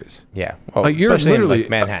traffic there is. Yeah. Well, like you're literally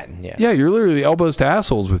in Manhattan. Yeah. Yeah, you're literally elbows to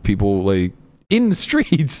assholes with people like in the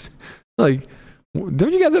streets. Like,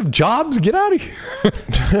 don't you guys have jobs? Get out of here.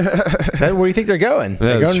 Where do you think they're going?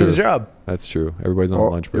 They're going to the job. That's true. Everybody's on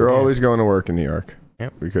lunch break. You're always going to work in New York.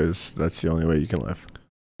 Yep. Because that's the only way you can live.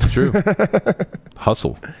 True.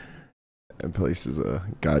 Hustle. And place is a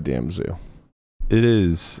goddamn zoo. It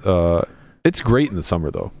is. It's great in the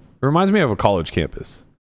summer though. It reminds me of a college campus,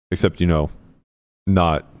 except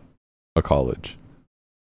not a college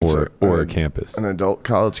or a campus. An adult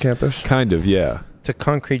college campus. Kind of, yeah. It's a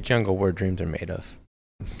concrete jungle where dreams are made of.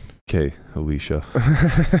 Okay, Alicia.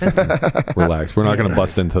 Relax. We're not going to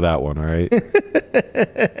bust into that one, all right?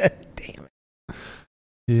 Damn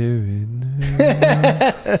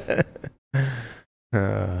it.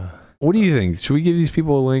 What do you think? Should we give these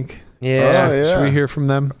people a link? Yeah. Oh, yeah. Should we hear from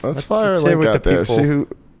them? Let's fire a link out there.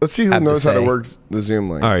 Let's see who knows how to work the Zoom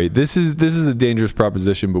link. All right. This is a dangerous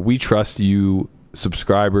proposition, but we trust you,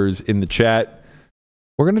 subscribers in the chat.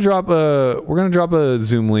 We're gonna drop a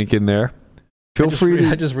Zoom link in there. Feel free to.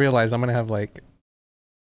 I just realized I'm gonna have like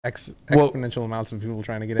exponential amounts of people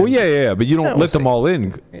trying to get in. Well, yeah, but you don't let them all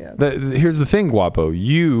in. Yeah. Here's the thing, Guapo.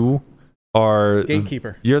 You are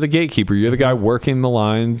gatekeeper. You're the gatekeeper. You're the guy working the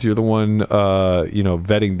lines. You're the one,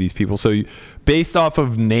 vetting these people. So based off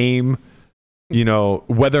of name,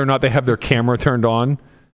 whether or not they have their camera turned on,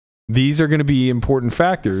 these are going to be important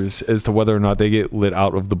factors as to whether or not they get lit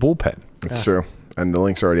out of the bullpen. It's true. And the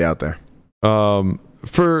link's already out there. From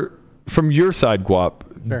your side,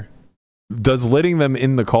 Guap, sure. Does letting them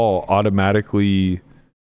in the call automatically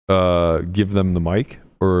give them the mic,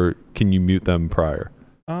 or can you mute them prior?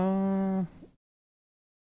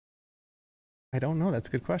 I don't know. That's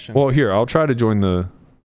a good question. Well, here, I'll try to join the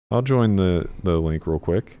link real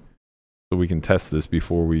quick so we can test this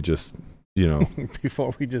before we just,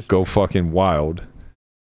 go fucking wild.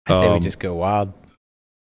 I say we just go wild.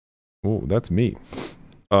 Oh, that's me.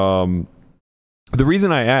 The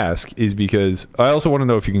reason I ask is because I also want to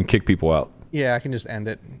know if you can kick people out. Yeah, I can just end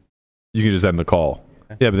it. You can just end the call.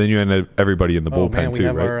 Yeah, but then you end everybody in the bullpen man,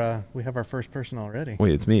 too, right? We have our first person already.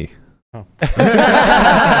 Wait, it's me. Oh.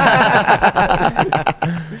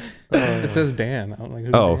 It says Dan. I'm like,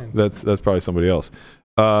 who's Dan? That's probably somebody else.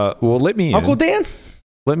 Well, let me in. Uncle Dan?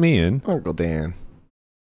 Let me in. Uncle Dan.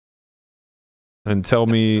 And tell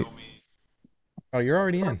me. Oh, you're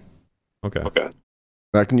already in. Okay.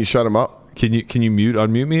 Now, can you shut him up? Can you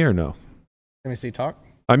unmute me or no? Let me see. Talk.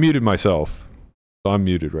 I muted myself, so I'm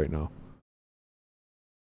muted right now.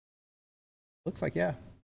 Looks like yeah.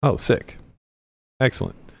 Oh, sick.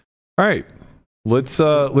 Excellent. All right. Let's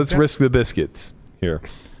risk the biscuits here.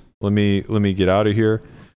 Let me get out of here.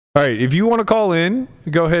 All right. If you want to call in,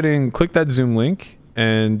 go ahead and click that Zoom link,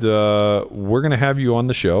 and we're gonna have you on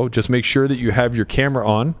the show. Just make sure that you have your camera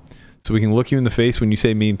on, so we can look you in the face when you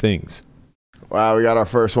say mean things. Wow, we got our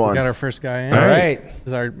first one. We got our first guy in. All right. This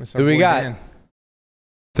is our Who we got? Dan.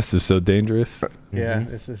 This is so dangerous. Yeah,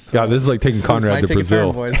 this is. God, this is like taking Conrad to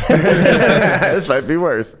Brazil. This might be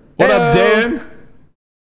worse. What up, Dan?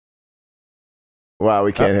 Wow,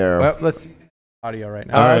 we can't hear him. Well, let's Audio right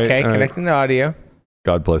now. All right, okay, all right. connecting the audio.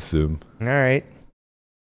 God bless Zoom. All right.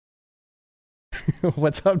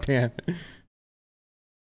 What's up, Dan?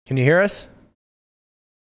 Can you hear us?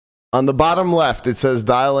 On the bottom left, it says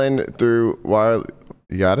dial in through wire.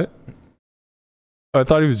 You got it? I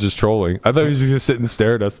thought he was just trolling. I thought he was just gonna sit and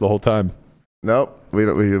stare at us the whole time. Nope, we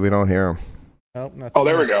don't hear him. Nope, nothing. Oh,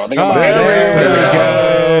 there we go. I think There we go.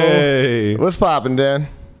 Hey. What's poppin', Dan?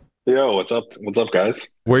 Yo, what's up? What's up, guys?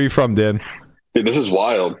 Where are you from, Dan? Dude, this is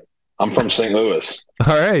wild. I'm from St. Louis.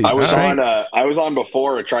 All right. I was on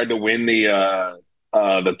before. I tried to win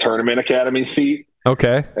the tournament academy seat.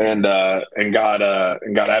 Okay. And got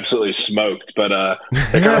absolutely smoked, but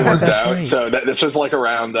it kind of worked out. Right. So this was like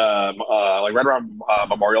around right around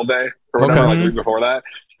Memorial Day or whatever, like the week before that.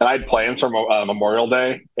 And I had plans for Memorial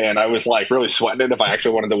Day, and I was like really sweating it if I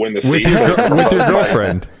actually wanted to win the seat with your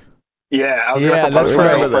girlfriend. Yeah, I was going to propose for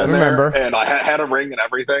my girlfriend remember. And I had a ring and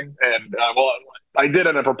everything. And I did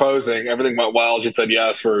end up proposing. Everything went well. She said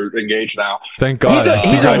yes, we're engaged now. Thank God.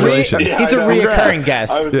 Congratulations. He's a reoccurring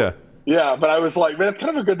guest. Yeah, but I was like, man, it's kind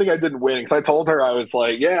of a good thing I didn't win, because I told her, I was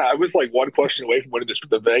like, yeah, I was like one question away from winning this trip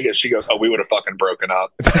to Vegas. She goes, oh, we would have fucking broken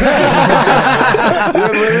up.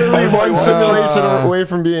 You're literally one simulation away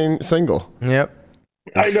from being single. Yep.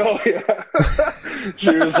 I know. Yeah.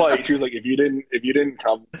 She was like, if you didn't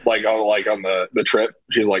come on the trip,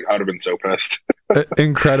 she's like, I would have been so pissed.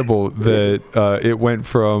 Incredible that it went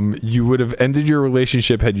from you would have ended your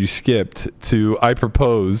relationship had you skipped to I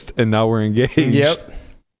proposed and now we're engaged. Yep.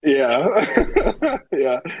 Yeah.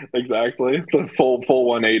 Yeah, exactly. So it's full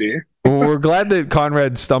 180. Well, we're glad that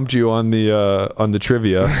Conrad stumped you on the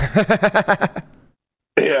trivia.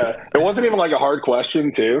 Yeah, it wasn't even like a hard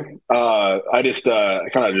question too. I just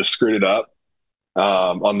kind of just screwed it up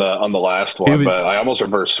on the last one, but I almost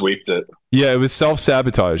reverse sweeped it. Yeah, it was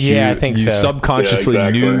self-sabotage. Yeah, I think you so. subconsciously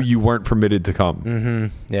knew you weren't permitted to come.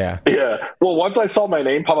 Mm-hmm. Yeah. Yeah. Well, once I saw my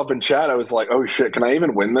name pop up in chat, I was like, "Oh shit, can I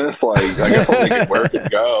even win this?" Like, I guess I'll make it work and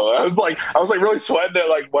go. I was like really sweating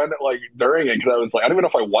it during it, because I was like, I don't even know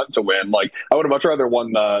if I want to win. Like, I would have much rather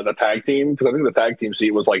won the tag team, because I think the tag team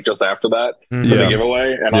seat was like just after that for the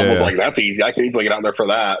giveaway, and I was like, that's easy. I could easily get out there for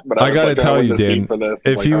that. But I gotta tell you, Dan,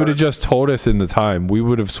 if you would have just told us in the time, we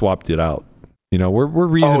would have swapped it out. You know, we're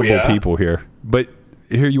reasonable people here, but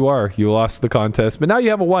here you are. You lost the contest, but now you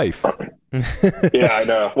have a wife. Yeah, I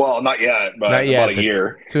know. Well, not yet, but not yet, about a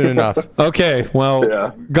year. Soon enough. Okay,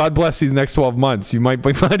 well, God bless these next 12 months. You might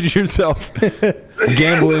find yourself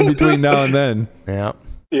gambling between now and then. Yeah.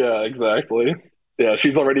 Yeah, exactly. Yeah,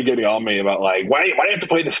 she's already getting on me about like, why do you have to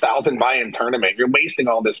play this 1,000 buy-in tournament? You're wasting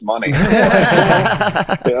all this money.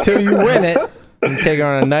 Till you win it. Take her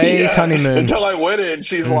on a nice honeymoon. Until I win it, and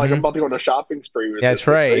she's like, I'm about to go on a shopping spree with That's this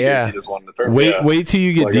right, Vegas yeah. She just wanted to turn. Wait till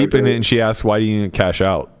you get Like, deep in okay. it and she asks, why do you didn't cash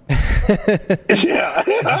out?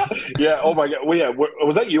 Yeah. Yeah. Oh my God. Well, yeah.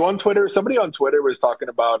 Was that you on Twitter? Somebody on Twitter was talking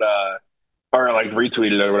about, or like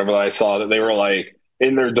retweeted it or whatever that I saw that they were like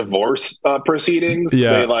in their divorce proceedings.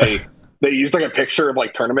 Yeah. They used like a picture of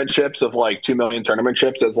like tournament chips of like 2 million tournament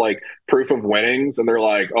chips as like proof of winnings. And they're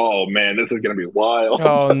like, oh man, this is going to be wild.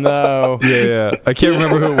 Oh no. Yeah. I can't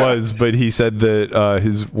remember who it was, but he said that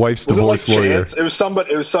his wife's divorce lawyer. Chance? It was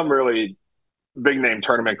some really big name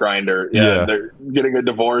tournament grinder. Yeah. They're getting a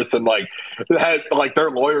divorce and like had like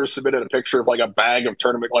their lawyer submitted a picture of like a bag of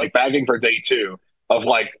tournament, like bagging for day 2 of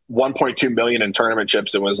like 1.2 million in tournament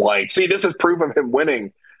chips. It was like, see, this is proof of him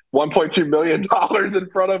winning $1.2 million in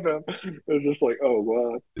front of him. It was just like, oh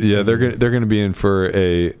wow. Yeah, they're gonna be in for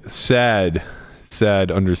a sad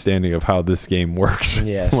understanding of how this game works.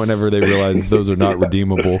 Yes. Whenever they realize those are not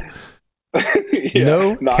redeemable.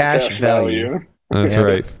 No not cash value. That's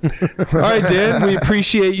right. All right, Dan, we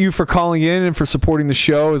appreciate you for calling in and for supporting the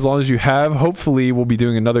show as long as you have. Hopefully, we'll be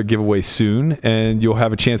doing another giveaway soon, and you'll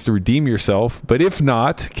have a chance to redeem yourself. But if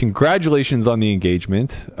not, congratulations on the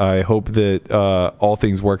engagement. I hope that all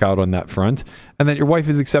things work out on that front, and that your wife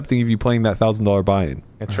is accepting of you playing that $1,000 buy-in.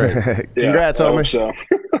 That's right. Congrats, I hope homie. so.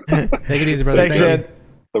 Take it easy, brother. Thanks, Thank you. Dan.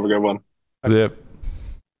 Have a good one. Zip.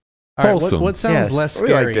 All right, Wholesome. what sounds Yes. less We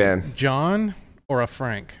like scary, Dan. John or a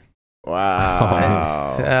Frank?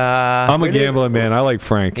 Wow. I'm a gambling man. I like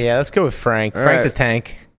Frank. Yeah, let's go with Frank. All Frank right. the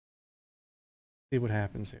Tank. See what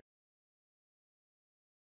happens here.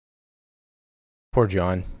 Poor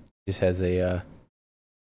John. Just has a,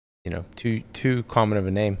 too common of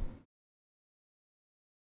a name.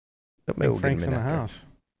 But maybe we'll get Frank's him in the after. house.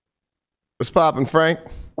 What's poppin', Frank?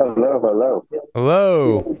 Hello.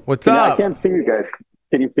 Hello. What's I up? can't see you guys.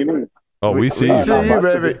 Can you see me? Oh, we see We you. see you,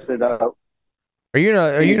 baby. Are you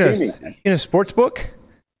Can you see in a sports book? What's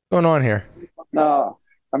going on here? No,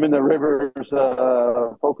 I'm in the Rivers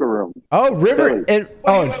poker room. Oh, River. Philly.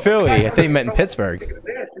 In Philly. I think you meant in Pittsburgh.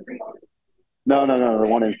 No, the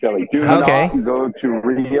one in Philly. Do Okay. not go to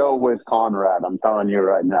Rio with Conrad. I'm telling you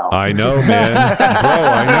right now. I know, man. Bro,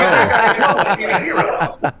 I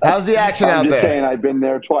know. How's the action I'm out just there? saying, I've been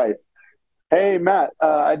there twice. Hey, Matt,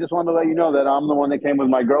 I just wanted to let you know that I'm the one that came with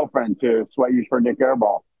my girlfriend to sweat you for Nick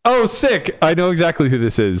Airball. Oh, sick. I know exactly who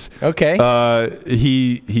this is. Okay.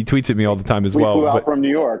 He tweets at me all the time as We well. flew out But from New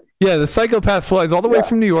York. yeah, the psychopath flies all the way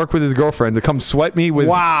from New York with his girlfriend to come sweat me with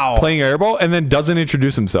Wow. playing airball and then doesn't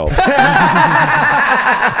introduce himself.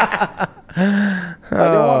 I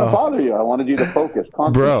didn't want to bother you. I wanted you to focus,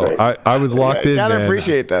 Bro, concentrate. I was locked in, gotta man.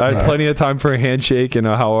 appreciate that, I had man. plenty of time for a handshake and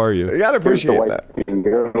a how are you? You gotta Here's the appreciate white that.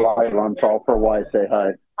 finger live on Salt for Why. Say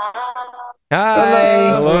hi.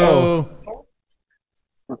 Hi. Hello.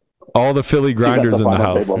 All the Philly grinders She in got the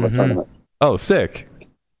final house. table of the tournament. Oh, sick.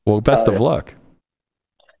 Well, best of Yeah. luck.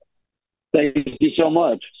 Thank you so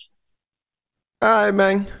much. All right,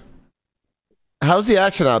 man. How's the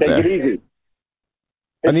action out Take it there? easy.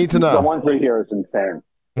 I need to know. The 1-3 here is insane.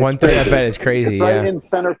 1-3, I bet it's crazy. It's right Yeah. in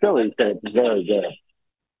center Philly. So it's very good.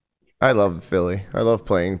 I love Philly. I love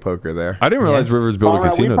playing poker there. I didn't realize Rivers built a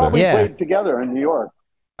Conrad, casino we probably there. Yeah. played together in New York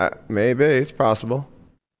Maybe. It's possible.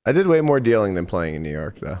 I did way more dealing than playing in New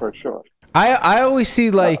York, though. for sure. I always see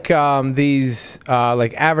like these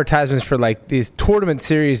like advertisements for like these tournament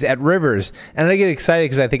series at Rivers, and I get excited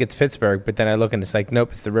because I think it's Pittsburgh, but then I look and it's like, nope,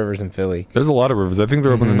 it's the Rivers in Philly. There's a lot of Rivers. I think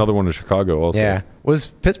they're opening another one in Chicago also. Yeah. Was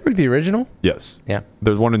Pittsburgh the original? Yes. Yeah.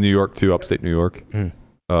 There's one in New York too, upstate New York,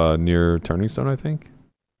 Hmm. near Turning Stone, I think.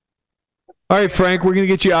 All right, Frank, we're going to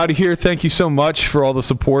get you out of here. Thank you so much for all the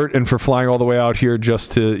support and for flying all the way out here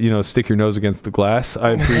just to, stick your nose against the glass. I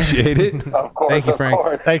appreciate it. Of course, Thank you, of Frank.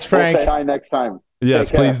 course. Thanks, Frank. We'll say hi next time. Yes,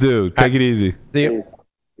 Take care. please do. Take it easy. See you. Please.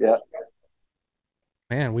 Yeah.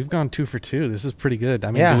 Man, we've gone 2 for 2. This is pretty good.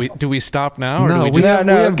 I mean, Yeah. do we stop now, or No, do we we just, have-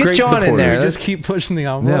 No, have get great John in do there. we supporters. just keep pushing the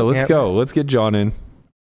Yeah, envelope? let's Yep. go. Let's get John in.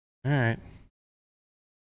 All right.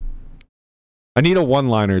 I need a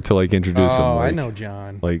one-liner to introduce him. Oh, I know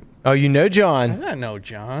John. Oh, you know John. I know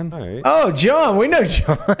John. All right. Oh, John. We know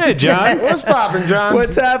John. Hey, John. What's poppin', John?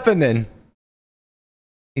 What's happening?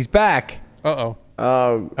 He's back. Uh-oh.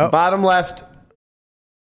 Oh. Bottom left.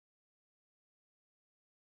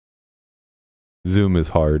 Zoom is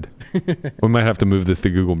hard. We might have to move this to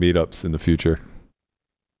Google Meetups in the future.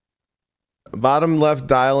 Bottom left,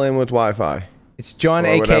 dial in with Wi-Fi. It's John, Or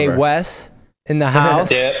a.k.a. whatever. Wes, in the house.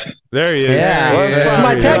 There he is. Yeah. What's It's poppin',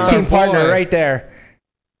 my tag John? team partner Boy. right there.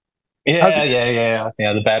 Yeah,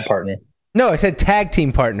 the bad partner. No, I said tag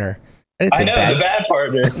team partner. I didn't say I know, bad. the bad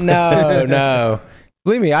partner. No.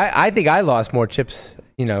 Believe me, I think I lost more chips,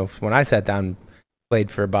 when I sat down and played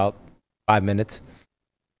for about 5 minutes.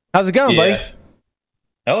 How's it going, buddy?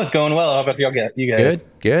 Oh, it's going well. How about you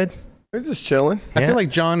guys? Good. We're just chilling. I feel like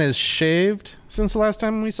John is shaved since the last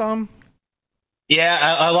time we saw him. Yeah,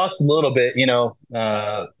 I lost a little bit,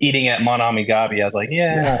 eating at Monami Gabi. I was like,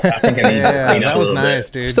 I think I need to clean up that was a little nice,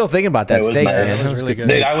 bit. dude. Still thinking about that steak, man. Nice. That was really good.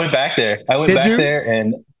 good. Dude, I went back there.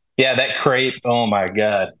 And that crepe, oh my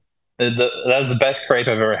God. That was the best crepe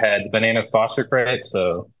I've ever had, the Bananas Foster crepe.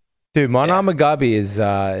 So, Dude, Monami Gabi is,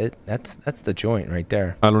 that's the joint right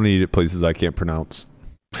there. I don't eat at places I can't pronounce.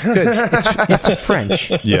 Good. It's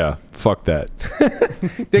French. Yeah, fuck that.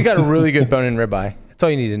 They got a really good bone-in ribeye. That's all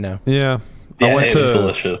you need to know. Yeah. it was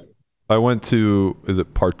delicious. I went to, is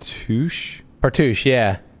it Partouche? Partouche,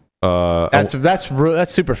 yeah.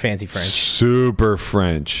 That's super fancy French. Super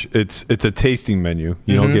French. It's a tasting menu.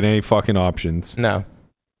 You don't get any fucking options. No.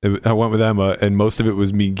 I went with Emma, and most of it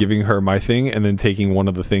was me giving her my thing and then taking one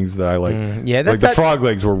of the things that I like. The frog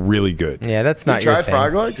legs were really good. Yeah, that's not You your tried thing.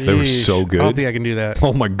 frog legs? They were so good. I don't think I can do that.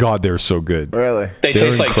 Oh my God, they were so good. Really? They They're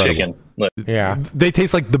taste like incredible. chicken. Yeah. They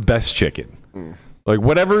taste like the best chicken. Like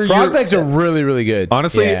whatever. Frog legs are really, really good.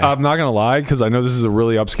 Honestly, Yeah. I'm not gonna lie because I know this is a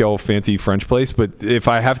really upscale, fancy French place. But if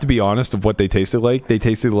I have to be honest of what they tasted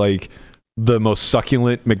like the most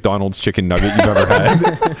succulent McDonald's chicken nugget you've ever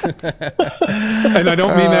had. And I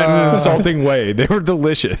don't mean that in an insulting way. They were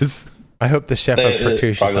delicious. I hope the chef of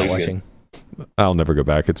Partouche is not watching. I'll never go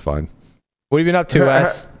back. It's fine. What have you been up to,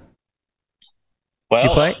 Wes?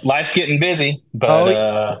 Well, life's getting busy,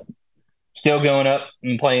 but still going up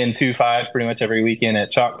and playing 2-5 pretty much every weekend at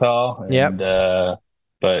Choctaw. And,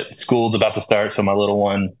 but school's about to start, so my little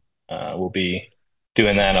one will be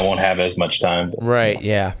doing that. And I won't have as much time. But, Right,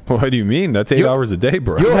 yeah. What do you mean? That's 8 hours a day,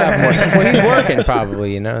 bro. You'll have more. Well, he's working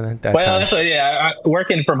probably, that well, time. that's what,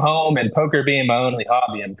 working from home and poker being my only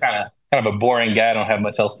hobby. I'm kind of a boring guy. I don't have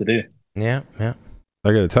much else to do. Yeah. I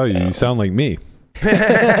gotta tell you, you sound like me. let's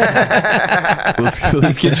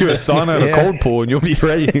get you a sauna and a cold pool, and you'll be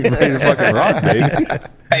ready to fucking rock, baby.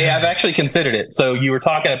 Hey, I've actually considered it. So you were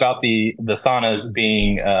talking about the saunas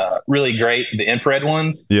being really great, the infrared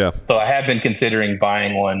ones. Yeah. So I have been considering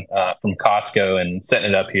buying one from Costco and setting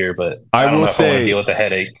it up here, but I don't know if I want to deal with the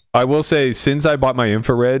headache. I will say, since I bought my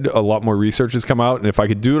infrared, a lot more research has come out, and if I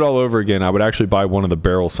could do it all over again, I would actually buy one of the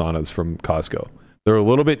barrel saunas from Costco. They're a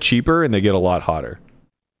little bit cheaper, and they get a lot hotter.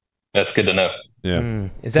 That's good to know. Yeah.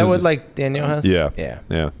 Is that what Daniel has? Yeah.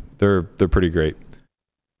 They're pretty great.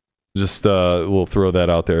 Just we'll throw that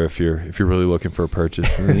out there if you're really looking for a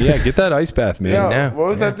purchase. Yeah, get that ice bath, man. Yeah. What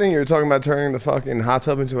was that thing you were talking about, turning the fucking hot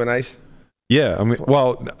tub into an ice? Yeah, I mean,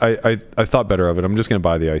 well, I thought better of it. I'm just gonna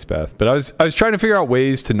buy the ice bath, but I was trying to figure out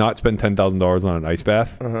ways to not spend $10,000 on an ice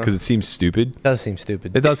bath because it seems stupid. It does seem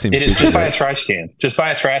stupid. It does seem stupid. Just buy a trash can. Just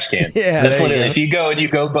buy a trash can. Yeah, that's literally. If you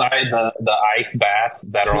go buy the ice baths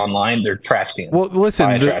that are online, they're trash cans. Well, listen,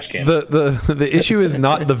 buy a trash can. the issue is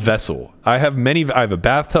not the vessel. I have a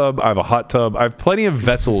bathtub. I have a hot tub. I have plenty of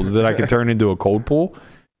vessels that I can turn into a cold pool.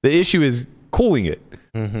 The issue is cooling it,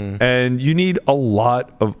 and you need a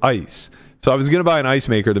lot of ice. So I was going to buy an ice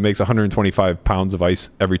maker that makes 125 pounds of ice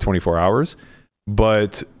every 24 hours.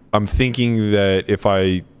 But I'm thinking that if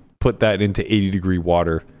I put that into 80-degree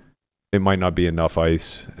water, it might not be enough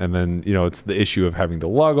ice. And then, it's the issue of having to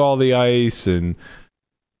lug all the ice. And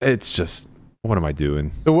it's just, what am I doing?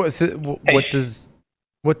 So what does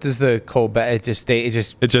the cold bath?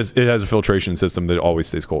 It has a filtration system that always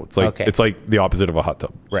stays cold. It's like It's like the opposite of a hot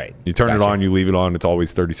tub. Right. You turn it on, you leave it on. It's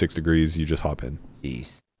always 36 degrees. You just hop in.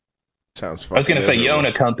 Jeez. Sounds fun. I was going to say, you own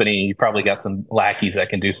a company. You probably got some lackeys that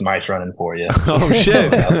can do some ice running for you. Oh,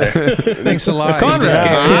 shit. Thanks a lot. Conrad.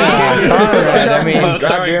 I mean,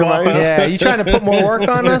 sorry, yeah, you trying to put more work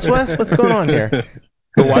on us, Wes? What's going on here?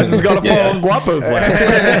 But why does this got to fall on Guapo's lap?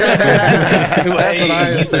 That's what I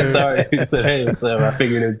assumed. Sorry. He said, hey, so I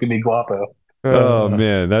figured it was going to be Guapo. Oh,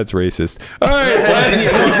 man, that's racist. All right,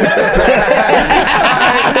 Wes.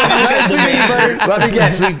 Let me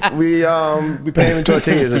guess. We pay him in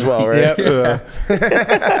tortillas as well, right? Yep.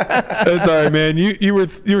 That's all right, man. You were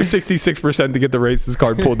 66% to get the racist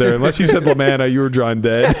card pulled there. Unless you said Lamanna, you were drawing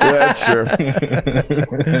dead. Yeah, that's true.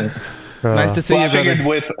 Nice to see you, I brother. figured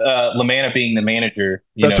with Lamanna being the manager,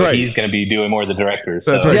 right. he's going to be doing more of the directors.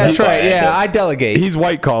 That's so right. Yeah, that's right. Yeah, I delegate. He's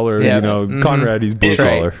white collar, Yep. Conrad, he's blue That's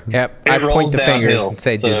right. collar. Yep. It I point rolls the fingers downhill, and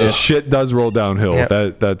say, so- do this. Shit does roll downhill.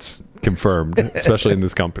 Yep. That's confirmed, especially in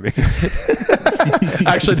this company.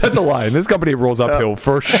 Actually, that's a lie. In this company, it rolls uphill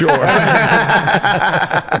for sure.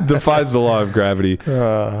 Defies the law of gravity.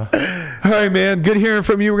 All right, man. Good hearing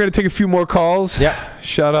from you. We're going to take a few more calls. Yeah.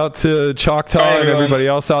 Shout out to Choctaw and everybody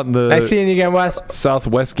else out in the nice seeing you again, Wes.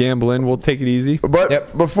 Southwest gambling. We'll take it easy.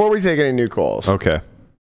 But before we take any new calls, okay.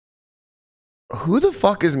 Who the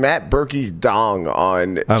fuck is Matt Berkey's dong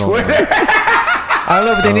on Twitter? I don't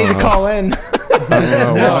know, but they need to call in.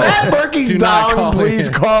 Matt Berkey's dong, please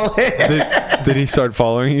call in. Did he start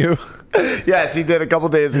following you? Yes, he did a couple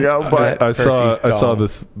days ago. But I saw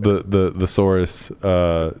this the Soros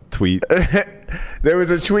tweet. There was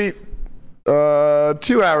a tweet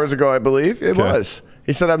 2 hours ago, I believe it was.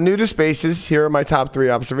 He said, "I'm new to spaces. Here are my top 3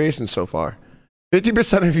 observations so far.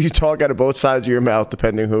 50% of you talk out of both sides of your mouth,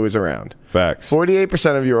 depending who is around. Facts.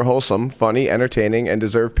 48% of you are wholesome, funny, entertaining, and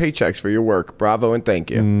deserve paychecks for your work. Bravo and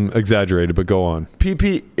thank you." Exaggerated, but go on.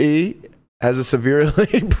 PPE has a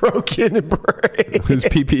severely broken brain. Who's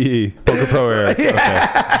PPE? Poker Pro Eric.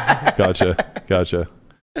 Yeah. Okay. Gotcha.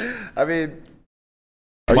 I mean,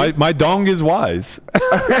 my dong is wise.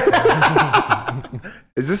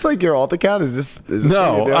 Is this like your alt account? Is this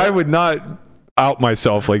No, I would not out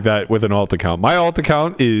myself like that with an alt account. My alt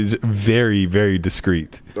account is very, very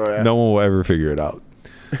discreet. Oh, yeah? No one will ever figure it out.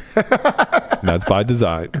 And that's by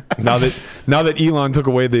design. Now that Elon took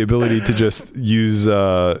away the ability to just use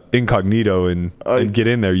incognito and get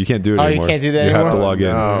in there, you can't do it anymore. You can't do that anymore? You have to log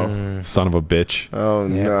in. No. Son of a bitch. Oh,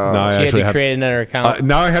 no. Now I had to create another account.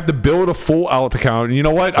 Now I have to build a full alt account. And you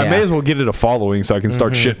know what? I may as well get it a following so I can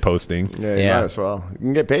start shit posting. Yeah, you might as well. You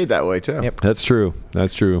can get paid that way, too. Yep. That's true.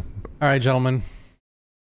 All right, gentlemen.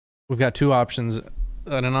 We've got 2 options.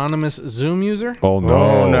 An anonymous Zoom user. Oh,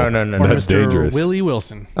 no. No. Or That's Mr. dangerous. Willie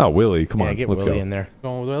Wilson. Oh, Willie. Come on. Get Let's Willie go. in there.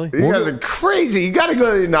 Going with Willie? You guys are crazy. You got to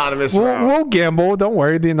go to the anonymous route. We'll gamble. Don't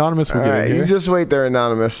worry. The anonymous will All get right, in here. you just wait there,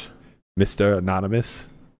 anonymous. Mr. Anonymous.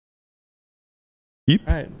 Keep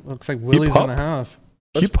All right. Looks like Willie's in the house.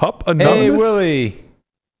 up, Anonymous. Hey, Willie.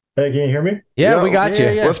 Hey, can you hear me? Yeah, Yo, we got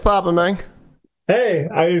you. What's poppin', man? Hey,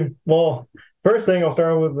 first thing I'll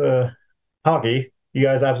start with the hockey. You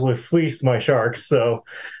guys absolutely fleeced my Sharks, so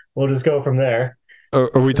we'll just go from there.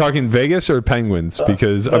 Are we talking Vegas or Penguins?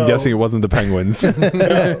 Because I'm guessing it wasn't the Penguins.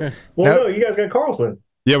 No, you guys got Carlson.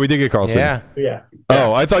 Yeah, we did get Carlson. Yeah.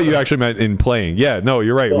 Oh, I thought you actually meant in playing. Yeah, no,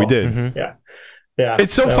 you're right. We did. Mm-hmm. Yeah.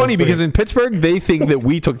 It's so funny because in Pittsburgh, they think that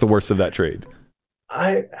we took the worst of that trade.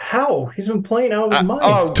 How? He's been playing out of his mind.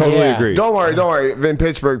 Oh, Totally agree. Don't worry. In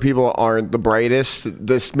Pittsburgh, people aren't the brightest.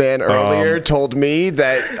 This man earlier told me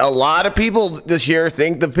that a lot of people this year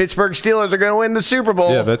think the Pittsburgh Steelers are going to win the Super Bowl.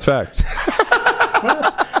 Yeah, that's fact.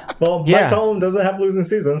 Well, Mike Tomlin doesn't have losing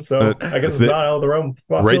seasons, so I guess it's not out of the realm.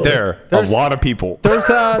 Right there. A lot of people. There's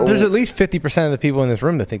at least 50% of the people in this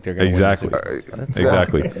room that think they're going to win.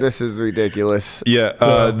 Exactly. This is ridiculous. Yeah.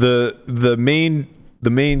 The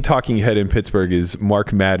main talking head in Pittsburgh is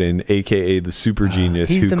Mark Madden, aka the super genius,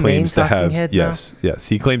 He's who the claims main to have talking head yes,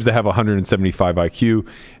 he claims to have 175 IQ,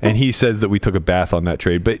 and he says that we took a bath on that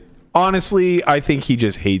trade. But honestly, I think he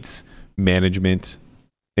just hates management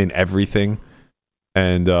and everything,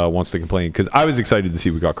 and wants to complain because I was excited to see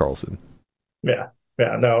we got Carlson. Yeah.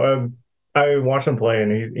 No, I watched him play,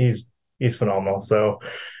 and he's phenomenal. So.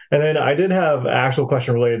 And then I did have an actual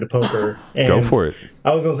question related to poker. And go for it.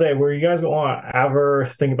 I was going to say, were you guys going to ever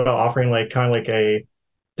think about offering kind of a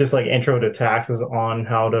intro to taxes on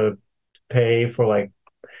how to pay for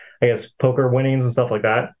poker winnings and stuff like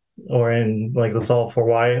that? Or in the Solve for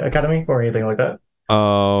Why Academy or anything like that?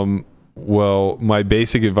 Well, my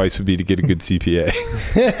basic advice would be to get a good CPA.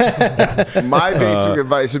 My basic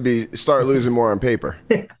advice would be start losing more on paper.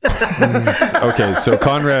 Okay, so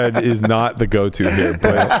Conrad is not the go-to here,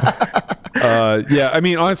 but I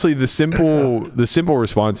mean, honestly, the simple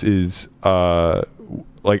response is I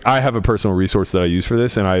have a personal resource that I use for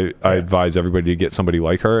this, and I advise everybody to get somebody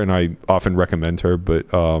like her, and I often recommend her. But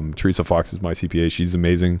Teresa Fox is my CPA. She's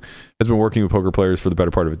amazing. Has been working with poker players for the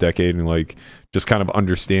better part of a decade, and just kind of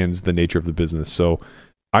understands the nature of the business. So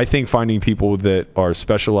I think finding people that are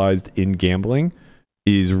specialized in gambling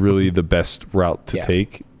is really the best route to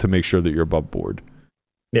take to make sure that you're above board.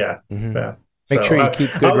 Yeah. Mm-hmm. Yeah. Make sure you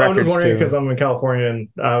keep good records. I'm just wondering too. because I'm in California, and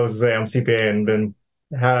I was I'm CPA and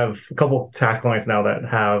have a couple tax clients now that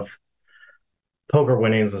have poker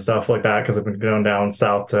winnings and stuff like that because I've been going down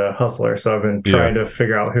south to Hustler. So I've been trying to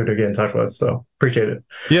figure out who to get in touch with. So appreciate it.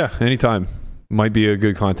 Yeah, anytime. Might be a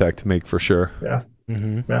good contact to make for sure. Yeah.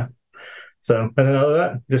 Mm-hmm. Yeah. So, and then other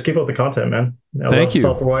than that, just keep up the content, man. Thank you.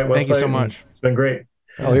 Thank you so much. It's been great.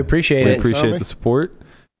 Oh, we appreciate it. We appreciate the support.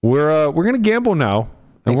 We're gonna gamble now,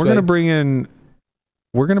 and we're gonna bring in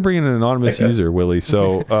an anonymous user, Willie.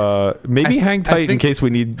 So maybe hang tight in case we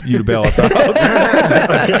need you to bail us out.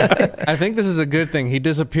 I think this is a good thing. He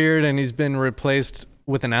disappeared and he's been replaced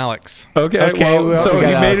with an Alex. Okay, well, so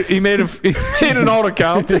he made an alt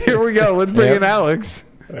account. Here we go. Let's bring in Alex.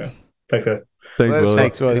 Yeah. Thanks, guys. Thanks, Willie.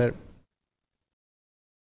 Thanks, Willie. I'm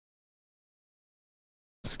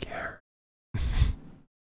scared.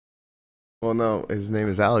 Well, no, his name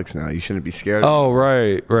is Alex now. You shouldn't be scared. Oh,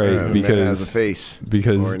 right. Yeah, Because it has a face.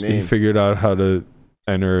 Because he figured out how to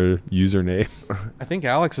enter a username. I think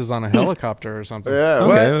Alex is on a helicopter or something. Yeah.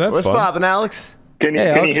 Okay, that's what's fun. poppin', Alex? Can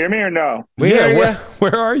you hear me or no?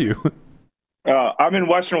 Where are you? I'm in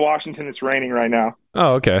Western Washington. It's raining right now.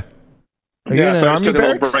 Oh, okay. Are you in so an I just army took a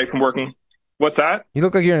little barracks? break from working. What's that? You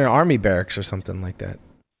look like you're in an army barracks or something like that.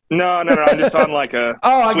 No. I'm just on like a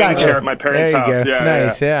swing chair at my parents' house. Yeah,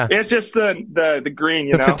 nice, yeah. It's just the green,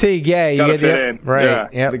 you the know. fatigue, yeah. You Gotta get fit in.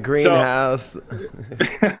 Right, Yeah. The greenhouse.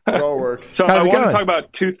 It all works. So How's I it want going? to talk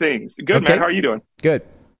about two things. Good, Okay. man. How are you doing? Good.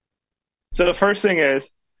 So the first thing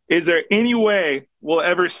is there any way we'll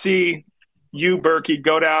ever see you, Berkey,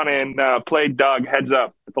 go down and play Doug heads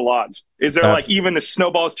up at the lodge? Is there like even a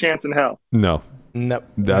snowball's chance in hell? No. Nope.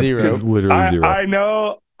 That Zero. is literally zero. I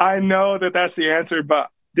know that's the answer, but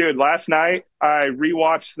dude, last night I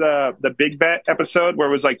rewatched the Big Bet episode where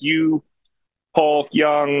it was like you, Hulk,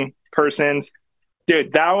 young persons.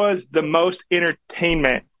 Dude, that was the most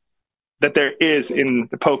entertainment that there is in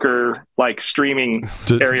the poker like streaming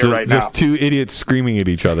area right now. Just two idiots screaming at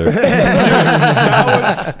each other. Dude, that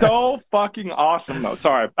was so fucking awesome though.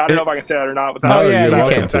 Sorry, I don't know if I can say that or not without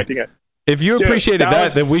affecting it. If you appreciated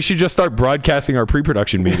that, then we should just start broadcasting our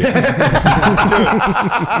pre-production meeting. Dude,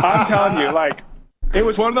 I'm telling you, like, it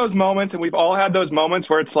was one of those moments, and we've all had those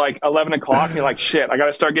moments where it's like 11 o'clock, and you're like, shit, I got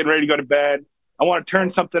to start getting ready to go to bed. I want to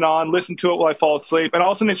turn something on, listen to it while I fall asleep. And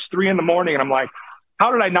all of a sudden it's 3 a.m, and I'm like,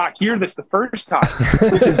 how did I not hear this the first time?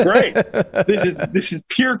 This is great. This is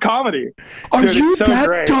pure comedy. Are Dude, you it's so that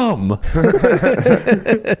great. dumb?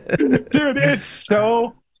 Dude, it's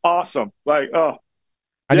so awesome. Like, oh.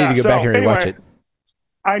 I need to go back here and watch it.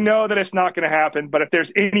 I know that it's not going to happen, but if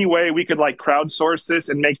there's any way we could like crowdsource this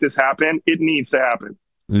and make this happen, it needs to happen.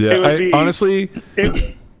 Yeah, honestly,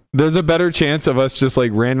 there's a better chance of us just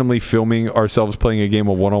like randomly filming ourselves playing a game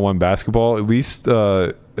of one-on-one basketball. At least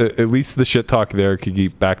the shit talk there could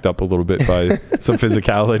get backed up a little bit by some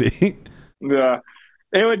physicality. Yeah,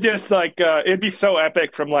 it would just like it'd be so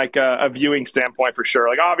epic from like a viewing standpoint for sure.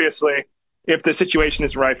 Like obviously, if the situation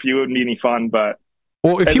is right for you, it wouldn't be any fun, but.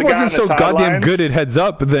 Well, if he wasn't so goddamn good at heads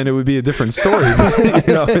up, then it would be a different story.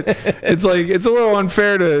 It's like it's a little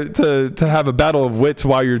unfair to have a battle of wits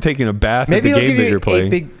while you're taking a bath at the game that you're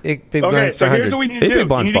playing. Okay, so here's what we need to do.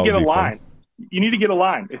 You need to get a line. You need to get a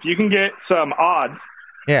line. If you can get some odds,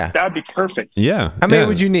 that would be perfect. Yeah. How many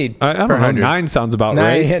would you need? I don't know. 9 sounds about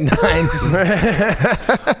right. 9.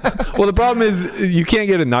 Well, the problem is you can't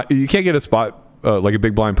get a spot like a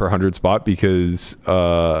big blind per 100 spot because.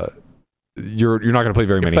 You're not going to play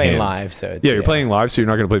very many hands. Live, so you're playing live, so you're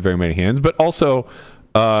not going to play very many hands. But also,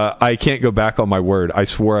 I can't go back on my word. I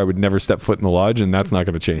swore I would never step foot in the lodge, and that's not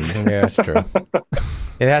going to change. Yeah, that's true.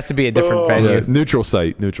 It has to be a different venue. Yeah, neutral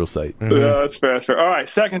site. Mm-hmm. Yeah, that's fair. All right,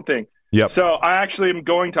 second thing. Yep. So I actually am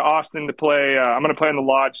going to Austin to play. I'm going to play in the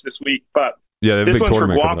lodge this week, but this one's for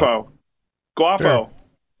Guapo. Guapo. Sure.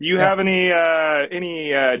 Do you have any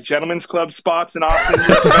gentlemen's club spots in Austin?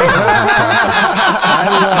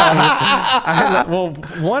 Well,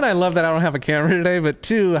 one, I love that I don't have a camera today, but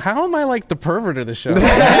two, how am I like the pervert of the show? You're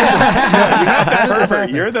not the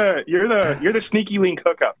pervert. You're the sneaky link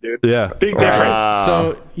hookup, dude. Yeah, big difference.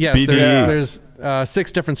 So yes, there's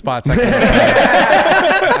 6 different spots I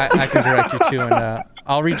can direct you to, and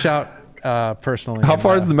I'll reach out personally. How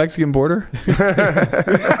far is the Mexican border?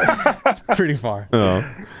 It's pretty far. Oh.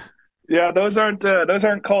 Yeah, those aren't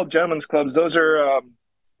called gentlemen's clubs. Those are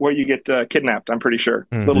where you get kidnapped. I'm pretty sure.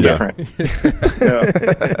 A little different.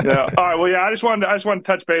 Yeah. All right. Well, yeah. I just wanted to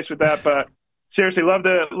touch base with that. But seriously, love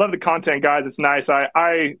the content, guys. It's nice.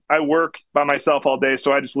 I work by myself all day,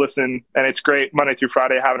 so I just listen, and it's great Monday through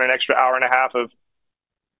Friday having an extra hour and a half of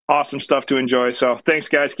awesome stuff to enjoy. So thanks,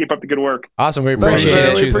 guys. Keep up the good work. Awesome. We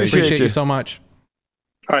appreciate it. Appreciate you so much.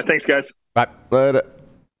 All right. Thanks, guys. Bye. Later.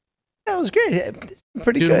 That was great. It's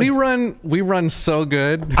pretty Dude, good. we run so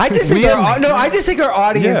good. I just think our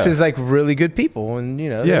audience is like really good people, and we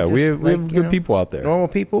have good people out there, normal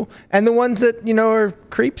people, and the ones that are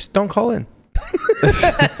creeps don't call in.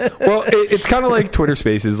 Well, it's kind of like Twitter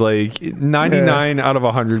Spaces. Like 99 out of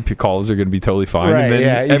 100 calls are going to be totally fine, right, and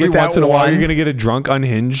then every once in a while you're going to get a drunk,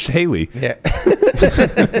 unhinged Haley. Yeah.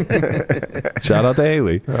 Shout out to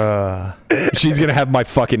Haley. She's going to have my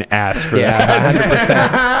fucking ass for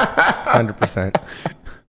that. 100%.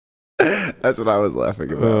 That's what I was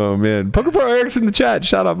laughing about. Oh man, Poker Pro Eric's in the chat.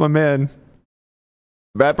 Shout out my man.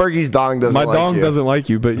 Matt Berkey's dong doesn't My like dong you. doesn't like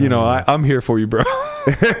you, but you know, I'm here for you, bro.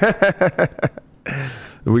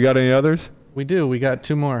 We got any others? We do. We got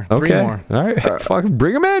 2 more. Okay. 3 more. All right. Fucking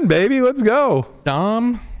bring them in, baby. Let's go.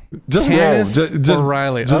 Dom, Just Tannis, roll. Just or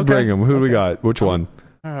Riley. Just Okay. bring them. Who do we got? Which one?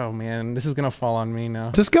 Oh man, this is gonna fall on me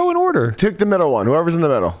now. Just go in order. Pick the middle one. Whoever's in the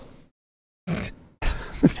middle.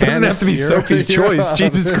 This doesn't have to be Sophie's choice.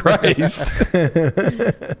 Jesus Christ.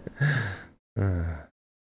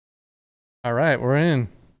 All right, we're in.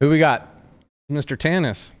 Who we got? Mr.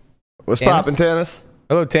 Tannis. What's Tannis? poppin', Tannis?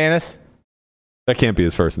 Hello, Tannis. That can't be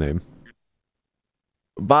his first name.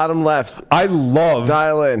 Bottom left. I love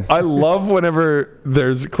whenever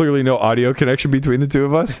there's clearly no audio connection between the two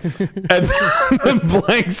of us and the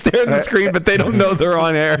blank stare at the screen, but they don't know they're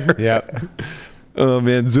on air. Yep. Oh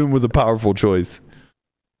man, Zoom was a powerful choice.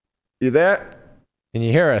 You there? Can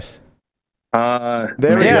you hear us? There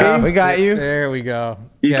we Yeah, go. we got you. There we go.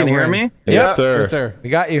 You can we're hear in. me? Yes, sir. Yes, sir. We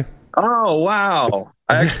got you. Oh, wow.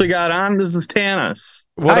 I actually got on. This is Tannis.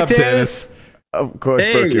 What Hi, up, Tannis? Of course,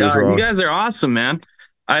 Hey, Berkey was wrong. you guys are awesome, man.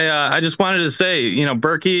 I just wanted to say,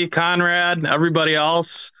 Berkey, Conrad, everybody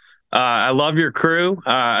else, I love your crew.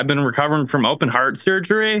 I've been recovering from open heart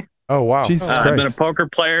surgery. Oh, wow. Jesus I've been a Christ. poker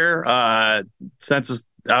player since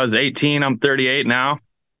I was 18. I'm 38 now.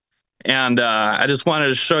 And I just wanted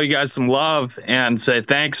to show you guys some love and say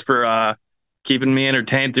thanks for keeping me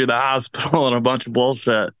entertained through the hospital and a bunch of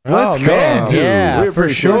bullshit. Let's go, man. dude. Yeah, We for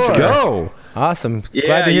appreciate sure. it. Let's go. Awesome. Yeah,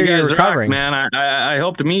 Glad to hear you you're guys recovering. rock, man. I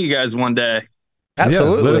hope to meet you guys one day.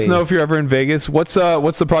 Absolutely. Yeah, let us know if you're ever in Vegas. What's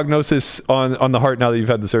the prognosis on the heart now that you've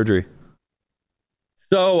had the surgery?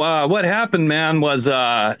 So what happened, man, was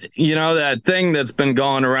that thing that's been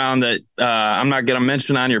going around that I'm not going to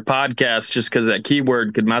mention on your podcast just because that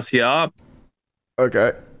keyword could mess you up.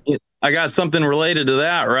 Okay. I got something related to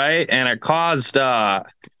that, right? And it caused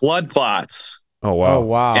blood clots Oh wow. Oh,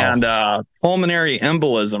 wow. and pulmonary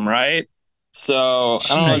embolism, right? So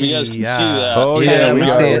I don't know if you guys can see that. Oh, It's yeah, kinda we see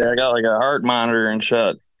gnarly. it. I got like a heart monitor and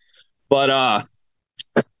shit. But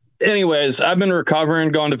anyways, I've been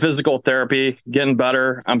recovering, going to physical therapy, getting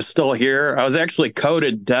better. I'm still here. I was actually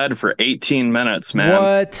coded dead for 18 minutes, man.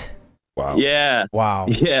 What? Wow. Yeah. Wow.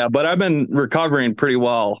 Yeah, but I've been recovering pretty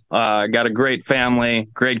well. Got a great family,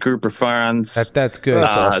 great group of friends. That's good.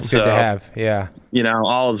 That's awesome. Good So, to have. Yeah.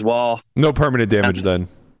 all is well. No permanent damage then.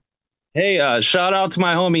 Hey, shout out to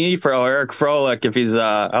my homie Efro, Eric Froelich, if he's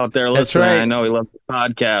out there That's listening. right. I know he loves the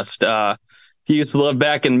podcast. He used to live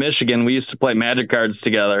back in Michigan. We used to play Magic cards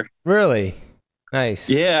together. Really? Nice.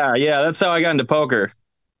 Yeah, that's how I got into poker.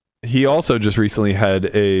 He also just recently had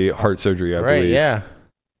a heart surgery, I Right. believe. Yeah.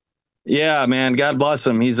 Yeah, man. God bless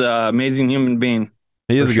him. He's an amazing human being.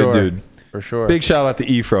 He is For a sure. good dude. For sure. Big shout out to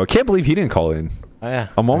Efro. Can't believe he didn't call in. Oh, yeah.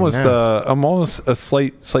 I'm almost I know. I'm almost a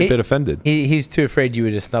slight bit offended. He's too afraid you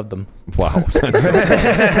would have snubbed him. Wow.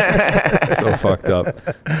 That's so fucked up.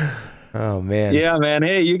 Oh man. Yeah, man.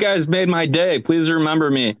 Hey, you guys made my day. Please remember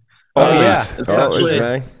me. Oh, yeah. Especially, Always,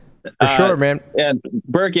 man. For sure, man. And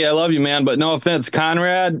Berkey, I love you, man, but no offense,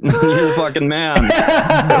 Conrad, you're a fucking man.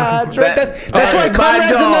 That's right. That's why my Conrad's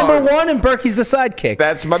the dog. number one and Berkey's the sidekick.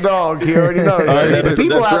 That's my dog. He already knows. That's- The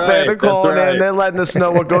people that's out there, right. they're That's calling right. in. They're letting us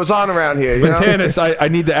know what goes on around here. You But know? Tannis, I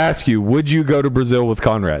need to ask you, would you go to Brazil with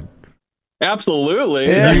Conrad? Absolutely.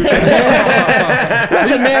 Listen,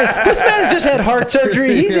 man, this man has just had heart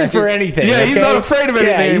surgery. He's in for anything. Yeah, he's okay? not afraid of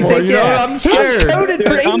anything you anymore, think, you know? I'm scared. He's coded for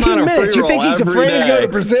Dude, I'm 18 on a minutes. You think free he's roll afraid to every go to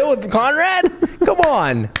day. Brazil with Conrad? Come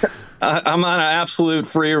on. I'm on an absolute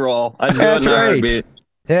free roll. I do That's it in a right. heartbeat.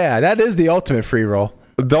 Yeah, that is the ultimate free roll.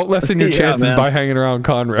 Don't lessen your Yeah, chances man. by hanging around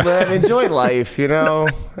Conrad. Man, enjoy life, you know?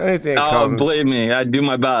 Anything Oh, comes. believe me, I do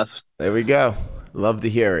my best. There we go. Love to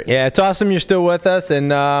hear it. Yeah, it's awesome you're still with us, and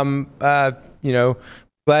glad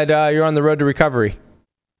you're on the road to recovery.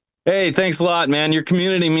 Hey, thanks a lot, man. Your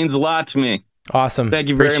community means a lot to me. Awesome. Thank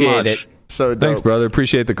you very Appreciate much. it. So dope. Thanks, brother.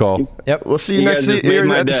 Appreciate the call. Yep, We'll see you You next guys just made year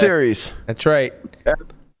my at the day. series. that's right.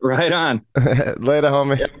 Right on. Later,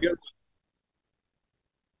 homie. Have a good one.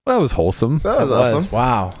 That was wholesome. That was That was. awesome.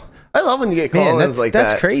 Wow. I love when you get Man, call-ins that's, like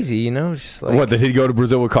that's that. crazy, you know? Just like, What, did he go to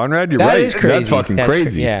Brazil with Conrad? You're that right. is crazy. That's fucking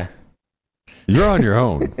crazy. Yeah. You're on your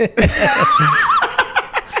own.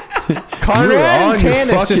 Conrad and on your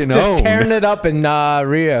Tannis fucking just own. tearing it up in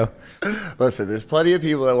Rio. Listen, there's plenty of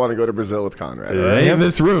people that want to go to Brazil with Conrad. It Right? ain't in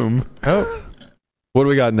this room. Oh. What do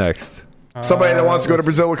we got next? Somebody that wants to go to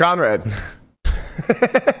Brazil with Conrad.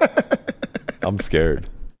 I'm scared.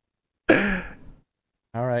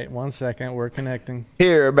 All right, 1 second. We're connecting.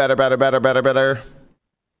 Here, better.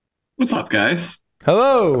 What's up, guys?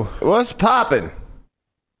 Hello. What's poppin'?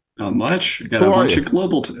 Not much. Got Who a are bunch you? of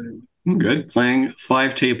global today. I'm good. Playing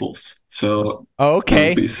 5 tables. So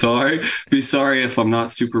okay. Be sorry if I'm not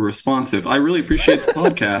super responsive. I really appreciate the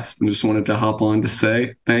podcast and just wanted to hop on to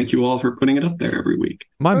say thank you all for putting it up there every week.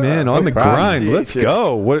 My man, on the grind. Let's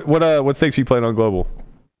go. What stakes are you playing on Global?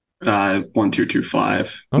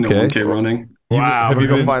 1225. Okay. No 1K running. Wow, we're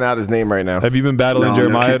going to find out his name right now. Have you been battling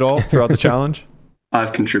Jeremiah at all throughout the challenge?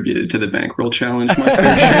 I've contributed to the bankroll challenge. My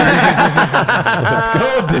Let's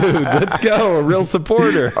go, dude. Let's go. A real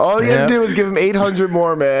supporter. All you had to do was give him 800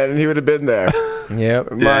 more, man, and he would have been there. Yep.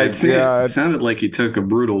 It sounded like he took a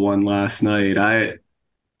brutal one last night. I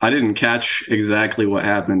didn't catch exactly what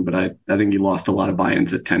happened, but I think he lost a lot of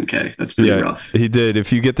buy-ins at 10K. That's pretty rough. He did.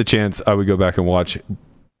 If you get the chance, I would go back and watch.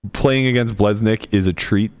 Playing against Blesnik is a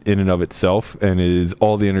treat in and of itself, and it is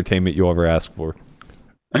all the entertainment you'll ever ask for.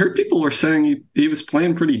 I heard people were saying he was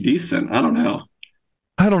playing pretty decent. I don't know,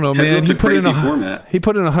 man. He put in format. He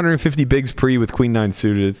put in 150 bigs pre with Queen 9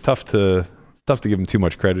 suited. It's tough to give him too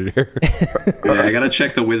much credit here. Yeah, I gotta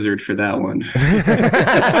check the wizard for that one.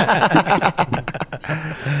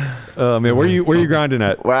 Man, where you grinding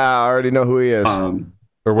at? Wow, I already know who he is. Or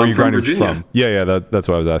where are you grinding from? Yeah, that's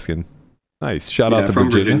what I was asking. Nice. Shout out to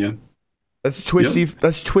Virginia. That's Twisty. Yep.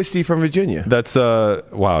 That's Twisty from Virginia. That's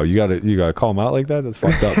wow. You gotta call him out like that. That's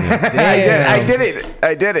fucked up, man.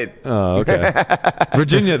 I did it. Oh, okay.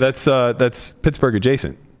 Virginia. That's Pittsburgh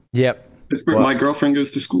adjacent. Yep. Pittsburgh. My girlfriend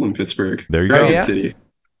goes to school in Pittsburgh. There you go. Yeah. City.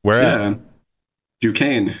 Where at?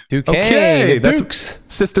 Duquesne. Okay, that's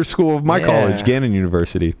sister school of my college, Gannon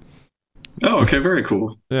University. Oh, okay, very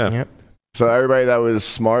cool. Yeah. Yep. So everybody that was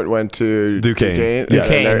smart went to Duquesne.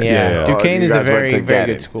 Yeah. Duquesne is a very, very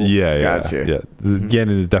good school. Yeah. Gotcha.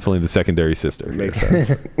 Gannon is definitely the secondary sister. Makes sense.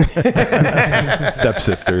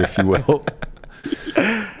 Stepsister, if you will.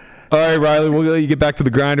 All right, Riley, we'll let you get back to the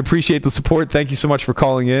grind. Appreciate the support. Thank you so much for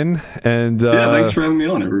calling in. And thanks for having me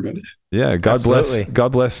on, everybody. Yeah, God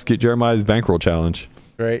bless Get Jeremiah's bankroll challenge.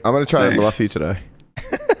 Great. I'm gonna try to bluff you today.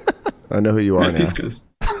 I know who you are now. Peace, guys.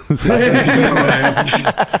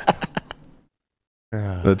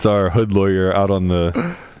 That's our hood lawyer out on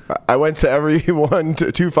the. I went to every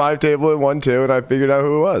 2-5 table and 1-2, and I figured out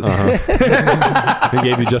who it was. He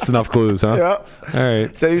gave you just enough clues, huh? Yeah. All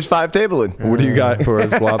right. Said he was 5 tabling. What do you got for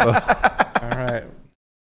us, Guapo? All right.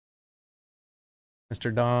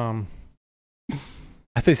 Mr. Dom. I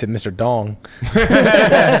thought you said Mr. Dong. Is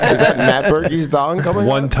that Matt Berkey's Dong coming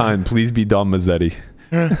One time, please be Dom Mazzetti.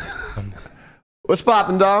 What's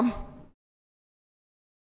poppin', Dom?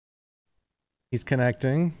 He's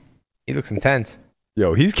connecting. He looks intense.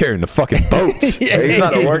 Yo, he's carrying the fucking boats. He's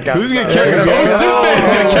not a workout. Who's going to carry the boats? This man's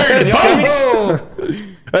going to carry the boats.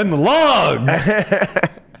 And the logs.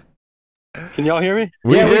 Can y'all hear me?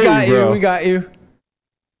 We got you.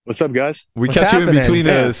 What's up, guys? What's catch happening? You in between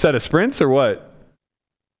a set of sprints or what?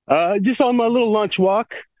 Just on my little lunch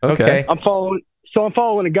walk. Okay. I'm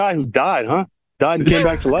following a guy who died, huh? Died and came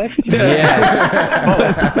back to life? Yes.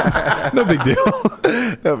 No big deal.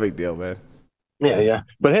 No big deal, man. Yeah.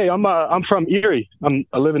 But hey, I'm from Erie.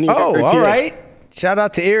 I live in Erie. Oh, all right. Shout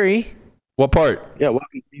out to Erie. What part? Yeah,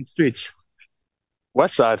 walking Peach Streets.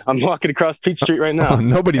 West Side. I'm walking across Peach Street right now. Oh,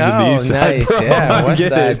 nobody's in the East Side. Nice. Bro. Yeah, West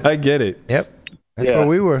Side. I get it. Yep. That's where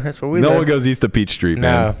we were. That's where we No lived. one goes east of Peach Street,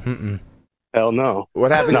 man. No. Hell no. What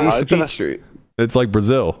happens east of Peach Street? It's like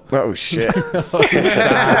Brazil. Oh, shit. Are you going to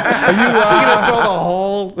fill the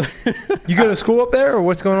hole? You go to school up there, or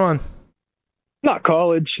what's going on? Not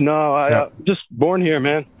college. No, I just born here,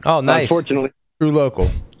 man. Oh, nice. Unfortunately. True local.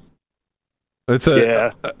 It's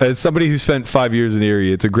as somebody who spent 5 years in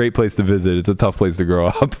Erie, it's a great place to visit. It's a tough place to grow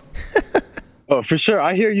up. Oh, for sure.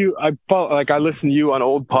 I hear you. I listen to you on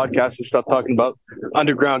old podcasts and stuff talking about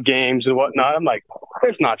underground games and whatnot. I'm like,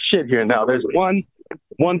 there's not shit here now. There's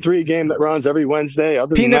 1-3 game that runs every Wednesday.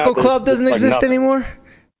 Other than Pinnacle that, Club doesn't exist anymore?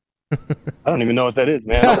 I don't even know what that is,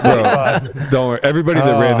 man. Don't worry. Everybody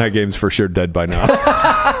that ran that game's for sure dead by now.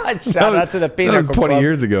 Shout out to the Pinnacle That was 20 Club.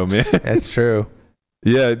 years ago, man. That's true.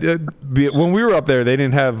 Yeah. When we were up there, they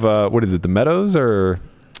didn't have, what is it, the Meadows? Or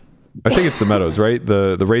I think it's the Meadows, right?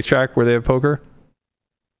 The racetrack where they have poker?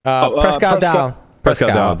 Prescott Down.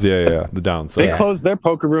 Prescott Downs. Yeah. The Downs. So. They closed their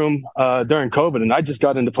poker room during COVID, and I just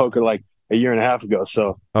got into poker like a year and a half ago.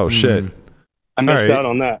 So shit. I missed out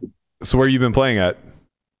on that. So where you been playing at?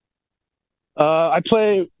 I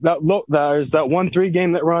play there's that 1-3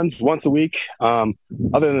 game that runs once a week. Other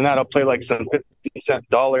than that, I'll play like some 50-cent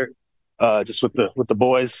dollar, just with the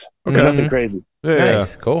boys. Okay. Nothing crazy. Yeah.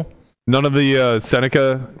 Nice. Cool. None of the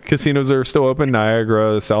Seneca casinos are still open?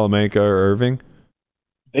 Niagara, Salamanca, or Irving?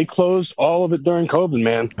 They closed all of it during COVID,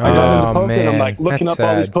 man. I got into poker, and I'm like looking up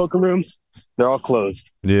all these poker rooms. They're all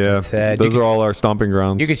closed. Yeah, those are all our stomping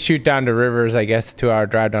grounds. You could shoot down to Rivers, I guess, a 2-hour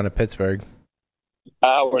drive down to Pittsburgh.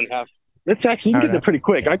 Hour and a half. It's actually, you can get there pretty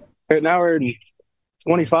quick. I an hour and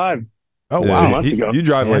 25. Oh, yeah, wow. Months ago. You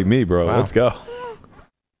drive like me, bro. Wow. Let's go.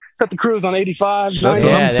 Set the cruise on 85. That's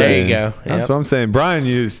what I'm saying. There you go. That's what I'm saying. Brian,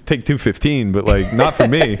 you take 215, but like not for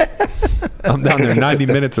me. I'm down there 90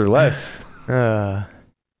 minutes or less. But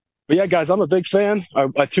yeah, guys, I'm a big fan.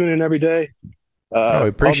 I tune in every day. We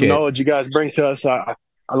appreciate all the knowledge you guys bring to us. I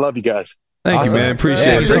love you guys. Thank you, man.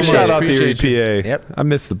 Appreciate it. Big shout out to your PA. Yep. I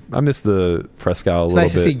miss the Prescott a little bit.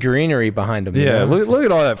 Nice to see greenery behind them. Yeah, look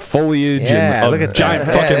at all that foliage and look at giant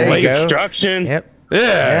fucking lake. Construction. Yep.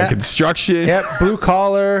 Yeah, construction. Yep, blue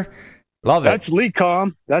collar. Love it. That's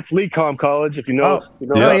LeCom. That's LeCom College, if you know.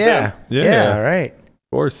 Yeah, right.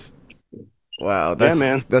 Of course. Wow, that's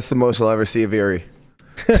the most I'll ever see of Erie.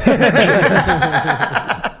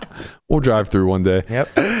 We'll drive through one day.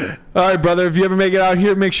 Yep. All right, brother. If you ever make it out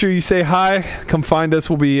here, make sure you say hi. Come find us.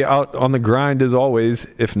 We'll be out on the grind as always.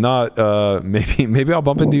 If not, maybe I'll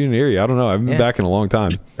bump into you in the area. I don't know. I haven't been back in a long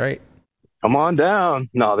time. Right. Come on down.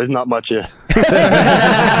 No, there's not much here.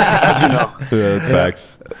 As you know. Yeah, that's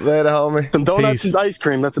facts. Later, homie. Some donuts and ice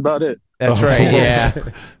cream. That's about it. That's right. Yeah.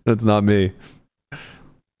 That's not me.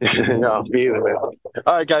 No, me either, man. All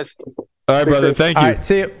right, guys. All right, brother. Thank you. All right,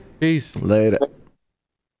 see you. Peace. Later.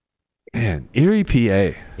 Man, Erie,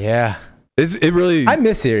 PA. Yeah. It really. I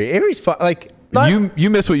miss Erie. Erie's fun. Like you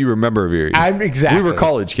miss what you remember of Erie. Exactly. We were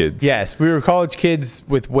college kids. Yes, we were college kids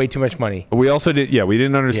with way too much money. We also did. Yeah, we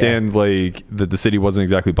didn't understand like that the city wasn't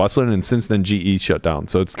exactly bustling, and since then GE shut down.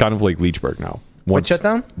 So it's kind of like Leechburg now. What shut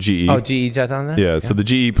down? GE. Oh, GE shut down there. Yeah. So the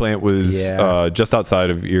GE plant was just outside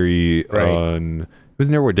of Erie. Right. It was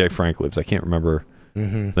near where Dave Frank lives. I can't remember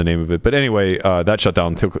the name of it, but anyway, that shut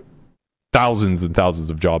down, took thousands and thousands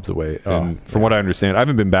of jobs away. And from what I understand, I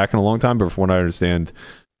haven't been back in a long time, but from what I understand,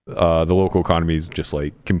 the local economy is just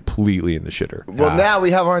like completely in the shitter. Well, now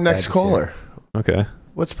we have our next caller. Okay.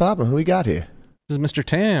 What's poppin'? Who we got here? This is Mr.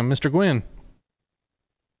 Tam, Mr. Gwynn.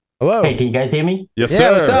 Hello. Hey, can you guys hear me? Yes,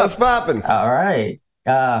 sir. What's up? What's poppin'? All right.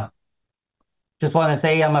 Just want to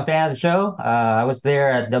say I'm a fan of the show. I was there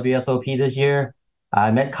at WSOP this year. I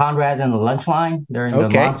met Conrad in the lunch line during the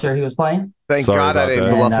monster he was playing. Thank God I didn't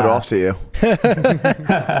bluff it off to you.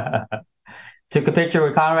 Took a picture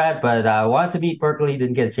with Conrad, but I wanted to meet Berkey.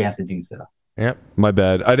 Didn't get a chance to do so. Yep. My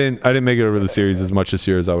bad. I didn't make it over the series as much this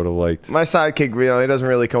year as I would have liked. My sidekick, he doesn't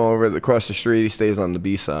really come over across the street. He stays on the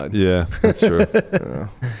B side. Yeah, that's true.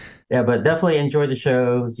 Yeah, but definitely enjoy the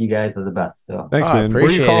shows. You guys are the best. So thanks, man. Where are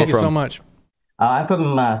you calling from? Thank you so much. I'm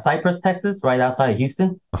from Cypress, Texas, right outside of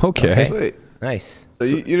Houston. Okay. Sweet. Nice. So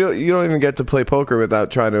you don't even get to play poker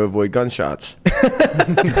without trying to avoid gunshots. No,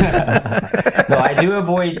 I do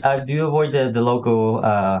avoid the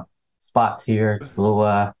local spots here. It's a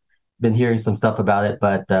little been hearing some stuff about it,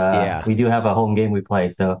 but we do have a home game we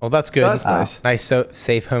play. So that's good. That's nice. Nice,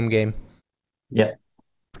 safe home game. Yeah.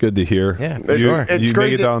 It's good to hear. Yeah, Did you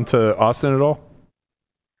make it down to Austin at all?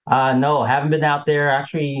 No, haven't been out there.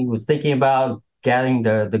 Actually, was thinking about gathering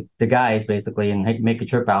the guys basically and make a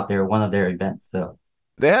trip out there, one of their events. So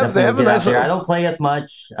they have a nice. I don't play as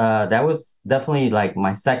much. That was definitely like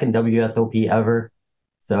my second WSOP ever.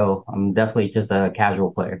 So I'm definitely just a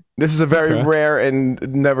casual player. This is a very rare and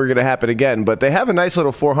never going to happen again, but they have a nice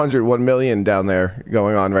little 1 million down there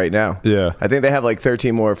going on right now. Yeah. I think they have like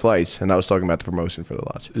 13 more flights, and I was talking about the promotion for the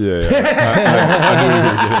lodge. Yeah. I knew you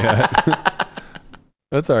were getting at.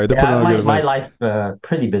 That's all right. They're putting on a good my life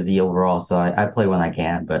pretty busy overall, so I play when I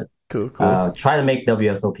can, but cool. Try to make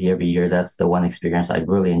WSOP every year. That's the one experience I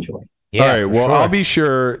really enjoy. Yeah, all right. Well, sure. I'll be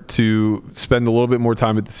sure to spend a little bit more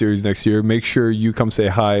time at the series next year. Make sure you come say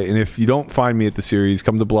hi. And if you don't find me at the series,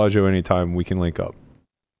 come to Bellagio anytime. We can link up.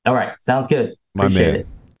 All right. Sounds good. My man. It.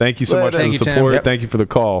 Thank you so much for the support. Yep. Thank you for the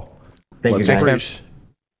call. Thank you, guys.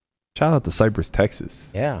 Shout out to Cypress,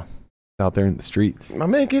 Texas. Yeah. Out there in the streets. My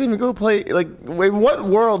man can't even go play. Like, in what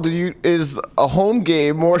world is a home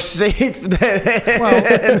game more safe than? Well,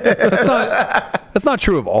 that's not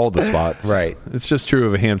true of all the spots. Right. It's just true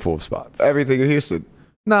of a handful of spots. Everything in Houston.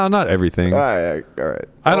 No, not everything. All right.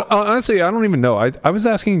 Honestly, I don't even know. I was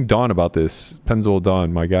asking Don about this. Pennzoil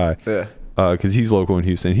Don, my guy. Yeah. Because he's local in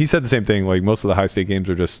Houston. He said the same thing. Like, most of the high state games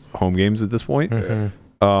are just home games at this point. Mm-hmm.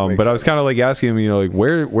 But I was kind of like asking him, like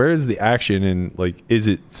where is the action and like is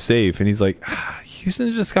it safe? And he's like,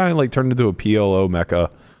 Houston just kind of like turned into a PLO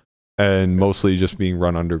mecca and mostly just being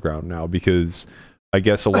run underground now because I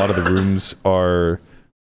guess a lot of the rooms are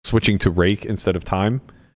switching to rake instead of time.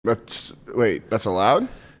 That's allowed?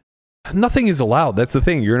 Nothing is allowed. That's the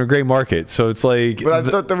thing. You're in a gray market. So it's like... But I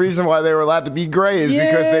thought the reason why they were allowed to be gray is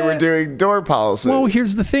because they were doing door policy. Well,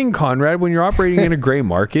 here's the thing, Conrad. When you're operating in a gray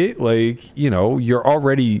market, like, you know, you're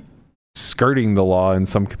already skirting the law in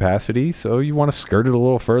some capacity. So you want to skirt it a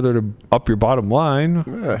little further to up your bottom line.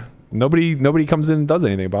 Yeah. Nobody comes in and does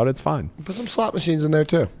anything about it. It's fine. Put some slot machines in there,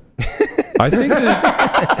 too. I think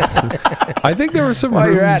there were some While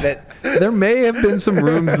rooms. you're at it. There may have been some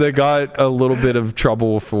rooms that got a little bit of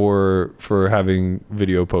trouble for having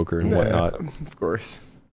video poker and whatnot. Of course.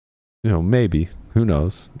 You know, maybe. Who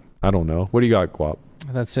knows? I don't know. What do you got, Guap?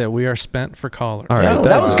 That's it. We are spent for callers. All right,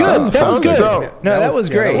 that was good. That was good. Dope. No, that was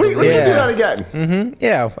great. We can do that again. Mm-hmm.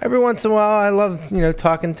 Yeah, every once in a while, I love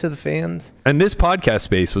talking to the fans. And this podcast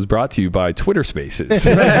space was brought to you by Twitter Spaces.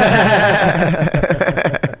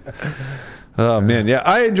 Oh man, yeah,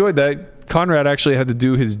 I enjoyed that. Conrad actually had to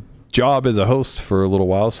do his job as a host for a little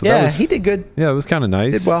while, so yeah, that was, he did good. Yeah, it was kind of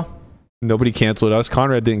nice. Did well. Nobody canceled us.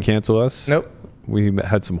 Conrad didn't cancel us. Nope. We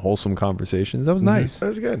had some wholesome conversations. That was nice. That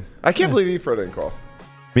was good. I can't believe Efro didn't call.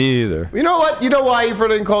 Me either. You know what? You know why Efro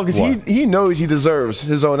didn't call? Because he knows he deserves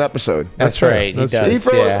his own episode. That's right. He does.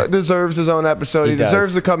 Efro deserves his own episode. He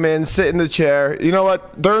deserves to come in, sit in the chair. You know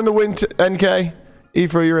what? During the win, NK,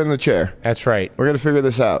 Efro, you're in the chair. That's right. We're gonna figure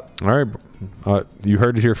this out. All right. You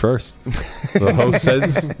heard it here first. The host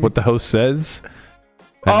says what the host says.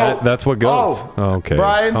 And that's what goes. Okay.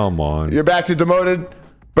 Brian, come on. You're back to demoted.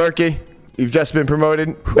 Berkey, you've just been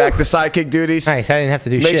promoted. Back to sidekick duties. Nice. I didn't have to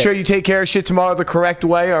do shit. Make sure you take care of shit tomorrow the correct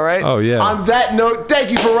way, all right? Oh, yeah. On that note, thank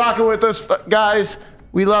you for rocking with us, guys.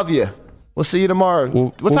 We love you. We'll see you tomorrow.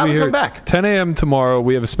 What time do we come back? 10 a.m. tomorrow.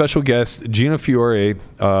 We have a special guest, Gina Fiore,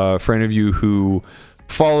 for any of you who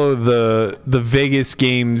follow the Vegas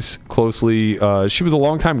games closely. She was a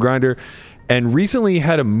longtime grinder and recently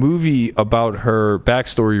had a movie about her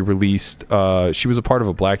backstory released. She was a part of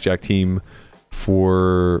a blackjack team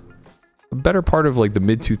for a better part of like the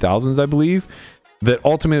mid 2000s, I believe, that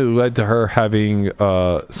ultimately led to her having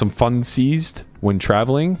some funds seized when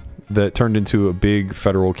traveling that turned into a big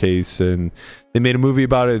federal case, and they made a movie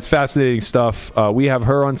about it. It's fascinating stuff. We have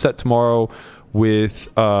her on set tomorrow with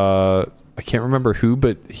I can't remember who,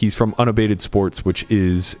 but he's from Unabated Sports, which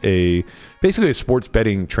is basically a sports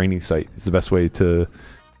betting training site. It's the best way to,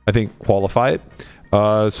 I think, qualify it.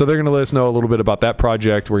 So they're going to let us know a little bit about that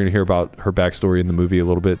project. We're going to hear about her backstory in the movie a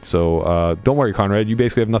little bit. So don't worry, Conrad. You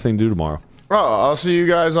basically have nothing to do tomorrow. Oh, I'll see you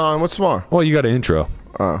guys on, what's tomorrow? Well, you got an intro.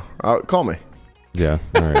 Call me. Yeah,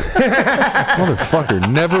 all right.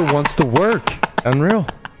 Motherfucker never wants to work. Unreal.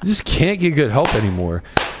 Just can't get good help anymore.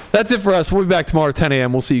 That's it for us. We'll be back tomorrow at 10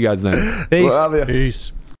 a.m. We'll see you guys then. Peace. Love you.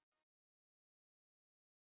 Peace.